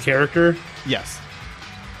fanservice-y character. Yes.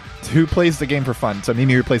 Who plays the game for fun. So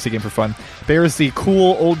Mimiru plays the game for fun. Bear is the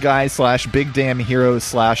cool old guy / big damn hero /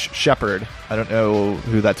 shepherd. I don't know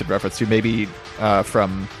who that's in reference to. Maybe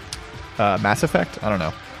from Mass Effect? I don't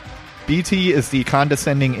know. BT is the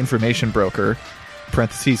condescending information broker.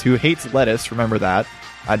 Parentheses, who hates lettuce. Remember that.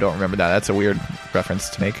 I don't remember that. That's a weird reference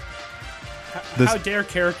to make. How dare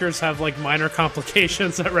characters have like minor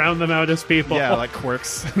complications that round them out as people? Yeah, like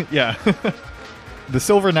quirks. Yeah. The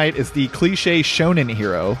Silver Knight is the cliche shonen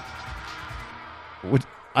hero.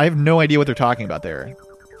 I have no idea what they're talking about there.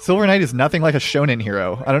 Silver Knight is nothing like a shonen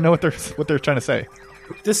hero. I don't know what they're trying to say.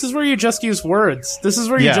 This is where you just use words. This is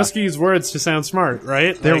where you just use words to sound smart,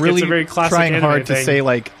 right? They're like, really it's a very classic trying hard thing. to say,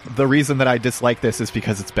 like, the reason that I dislike this is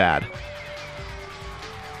because it's bad.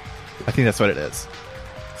 I think that's what it is.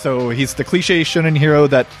 So he's the cliche shonen hero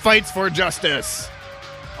that fights for justice.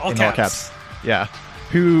 All caps. Yeah.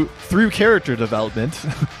 Who, through character development,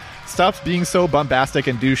 stops being so bombastic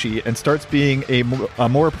and douchey and starts being a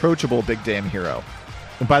more approachable big damn hero.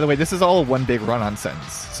 And by the way, this is all one big run-on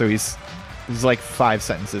sentence. So he's like 5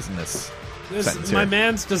 sentences in this sentence here. My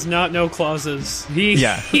man's does not know clauses. He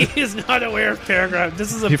is not aware of paragraph.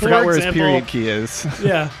 This is a poor forgot where example. His period key is.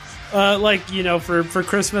 Yeah. For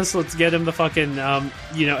Christmas, let's get him the fucking,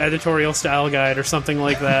 editorial style guide or something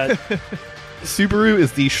like that. Subaru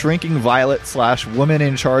is the shrinking violet / woman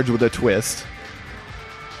in charge with a twist.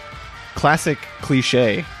 Classic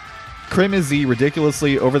cliche. Krim is the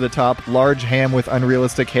ridiculously over-the-top, large ham with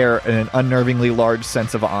unrealistic hair and an unnervingly large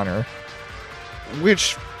sense of honor.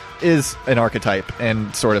 Which is an archetype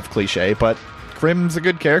and sort of cliche, but Krim's a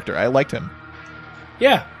good character. I liked him.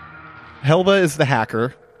 Yeah. Helba is the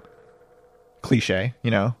hacker. Cliche,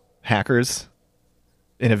 hackers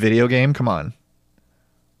in a video game. Come on.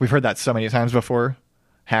 We've heard that so many times before.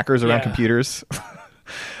 Hackers around computers.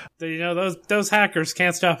 Those hackers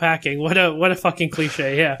can't stop hacking. What a fucking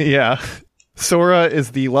cliche, yeah. Yeah. Sora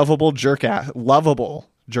is the lovable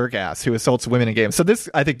jerk ass who assaults women in games. So this,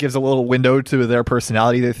 I think, gives a little window to their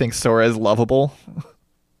personality. They think Sora is lovable.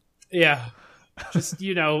 Yeah. Just,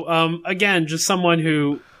 again, just someone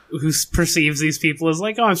who perceives these people as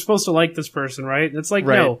like, oh, I'm supposed to like this person, right? And it's like,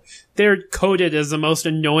 right. No, they're coded as the most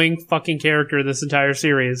annoying fucking character in this entire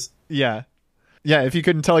series. Yeah. Yeah, if you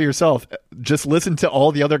couldn't tell yourself, just listen to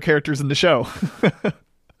all the other characters in the show.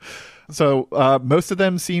 So most of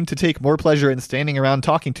them seem to take more pleasure in standing around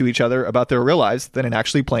talking to each other about their real lives than in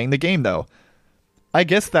actually playing the game, though. I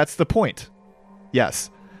guess that's the point. Yes.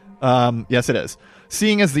 Yes, it is.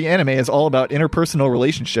 Seeing as the anime is all about interpersonal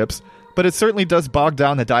relationships, but it certainly does bog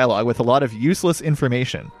down the dialogue with a lot of useless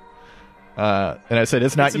information. And I said,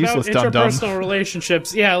 it's not useless, dum-dum. Interpersonal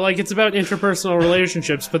relationships. Yeah, like, it's about interpersonal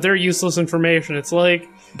relationships, but they're useless information. It's like...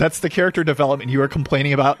 That's the character development you are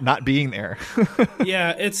complaining about not being there.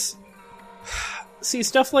 Yeah, it's... See,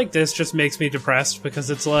 stuff like this just makes me depressed, because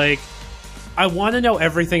it's like... I want to know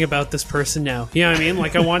everything about this person now. You know what I mean?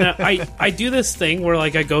 Like, I want to... I do this thing where,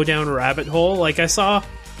 like, I go down a rabbit hole. Like, I saw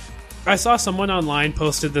someone online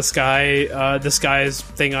posted this guy's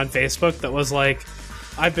thing on Facebook that was like...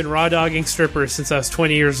 I've been raw dogging strippers since I was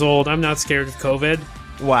 20 years old. I'm not scared of COVID.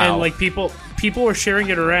 Wow. And like people were sharing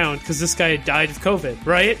it around because this guy had died of COVID,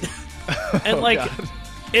 right? And like, God.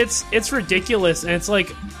 It's ridiculous, and it's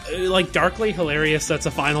like darkly hilarious. That's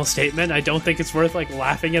a final statement. I don't think it's worth like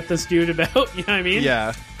laughing at this dude about. You know what I mean?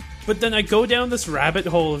 Yeah. But then I go down this rabbit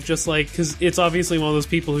hole of just like, because it's obviously one of those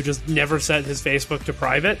people who just never set his Facebook to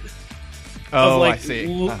private. Oh, like, I see.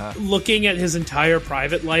 Looking at his entire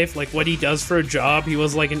private life, like what he does for a job. He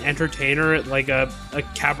was like an entertainer at like a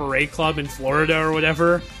cabaret club in Florida or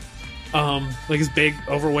whatever. Like this big,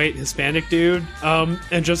 overweight Hispanic dude.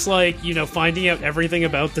 And just like, finding out everything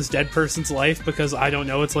about this dead person's life because I don't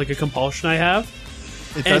know, it's like a compulsion I have.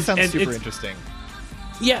 It does sound super interesting.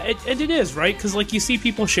 Yeah, and it is, right? Because, like, you see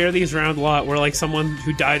people share these around a lot where, like, someone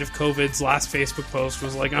who died of COVID's last Facebook post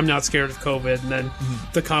was like, I'm not scared of COVID. And then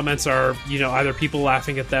the comments are, either people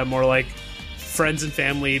laughing at them or, like, friends and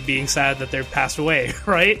family being sad that they've passed away,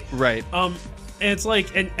 right? Right. And it's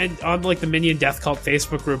like, and on, like, the Minion Death Cult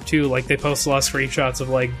Facebook group, too, like, they post a lot of screenshots of,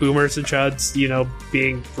 like, boomers and chuds,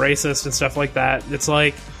 being racist and stuff like that. It's,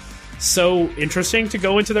 like... so interesting to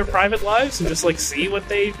go into their private lives and just like see what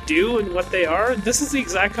they do and what they are. This is the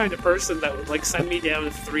exact kind of person that would like send me down a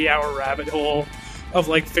 3-hour rabbit hole of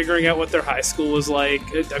like figuring out what their high school was like.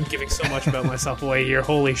 I'm giving so much about myself away here,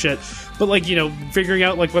 holy shit. But like, figuring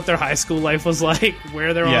out like what their high school life was like,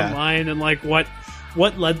 where they're online, and like what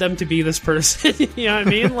led them to be this person. You know what I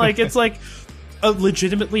mean? Like, it's like a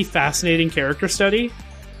legitimately fascinating character study.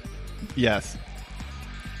 Yes.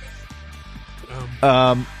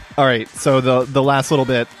 All right, so the last little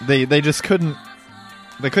bit, they just couldn't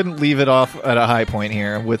leave it off at a high point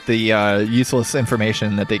here with the useless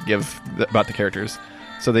information that they give about the characters.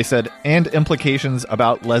 So they said, and implications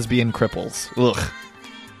about lesbian cripples. Ugh.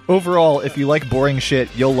 Overall, if you like boring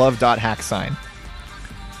shit, you'll love .hacksign.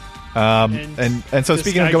 And so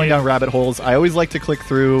speaking of going down rabbit holes, I always like to click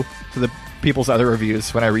through to the people's other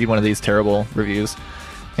reviews when I read one of these terrible reviews.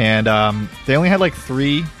 And they only had like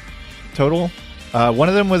 3 total. One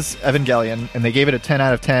of them was Evangelion, and they gave it a 10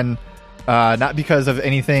 out of 10, not because of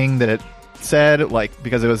anything that it said, like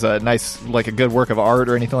because it was a nice, like a good work of art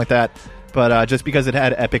or anything like that, but just because it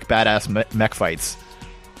had epic badass mech fights.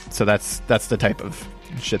 So that's the type of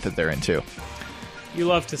shit that they're into. You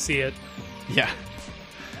love to see it. Yeah.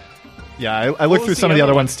 Yeah, I looked through some of the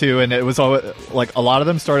other ones too, and it was all like a lot of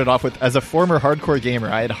them started off with, as a former hardcore gamer,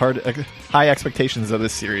 I had high expectations of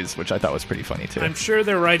this series, which I thought was pretty funny too. I'm sure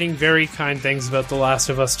they're writing very kind things about The Last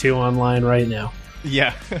of Us 2 online right now.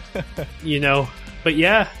 Yeah. But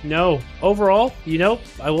yeah, no. Overall,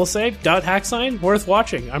 I will say, .hacksign, worth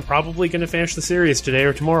watching. I'm probably going to finish the series today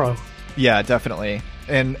or tomorrow. Yeah, definitely.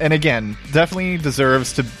 And again, definitely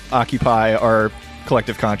deserves to occupy our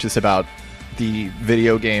collective conscious about the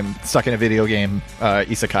video game, stuck in a video game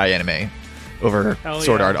isekai anime over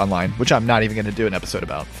Sword Art Online, which I'm not even going to do an episode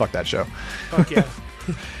about. Fuck that show. Fuck yeah.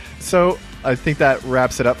 So I think that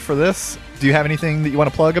wraps it up for this. Do you have anything that you want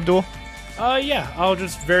to plug, Abdul? Yeah, I'll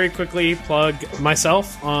just very quickly plug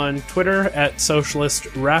myself on Twitter at Socialist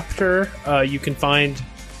Raptor. You can find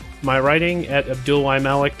my writing at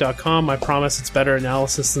abdulymalek.com. I promise it's better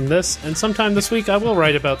analysis than this. And sometime this week I will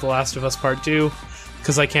write about The Last of Us Part 2.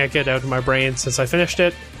 Because I can't get it out of my brain since I finished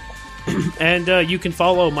it. And you can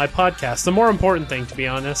follow my podcast. The more important thing, to be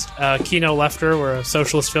honest, Kino Lefter. We're a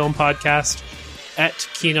socialist film podcast at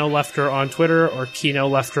Kino Lefter on Twitter or Kino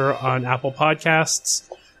Lefter on Apple Podcasts.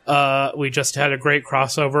 We just had a great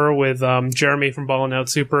crossover with Jeremy from Ballin' Out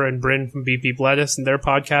Super and Bryn from BP Bledis and their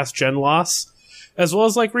podcast, Gen Loss. as well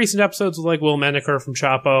as like recent episodes with like Will Menaker from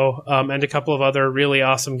Chapo, and a couple of other really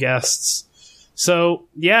awesome guests. So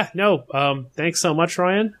yeah, no, thanks so much,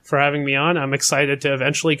 Ryan, for having me on. I'm excited to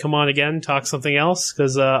eventually come on again, talk something else,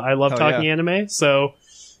 because I love talking anime. So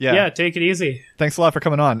yeah, take it easy. Thanks a lot for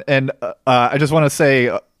coming on. And I just want to say,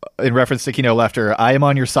 in reference to Kino Lefter, I am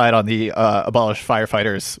on your side on the abolish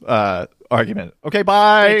firefighters argument. Okay,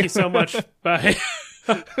 bye. Thank you so much. Bye.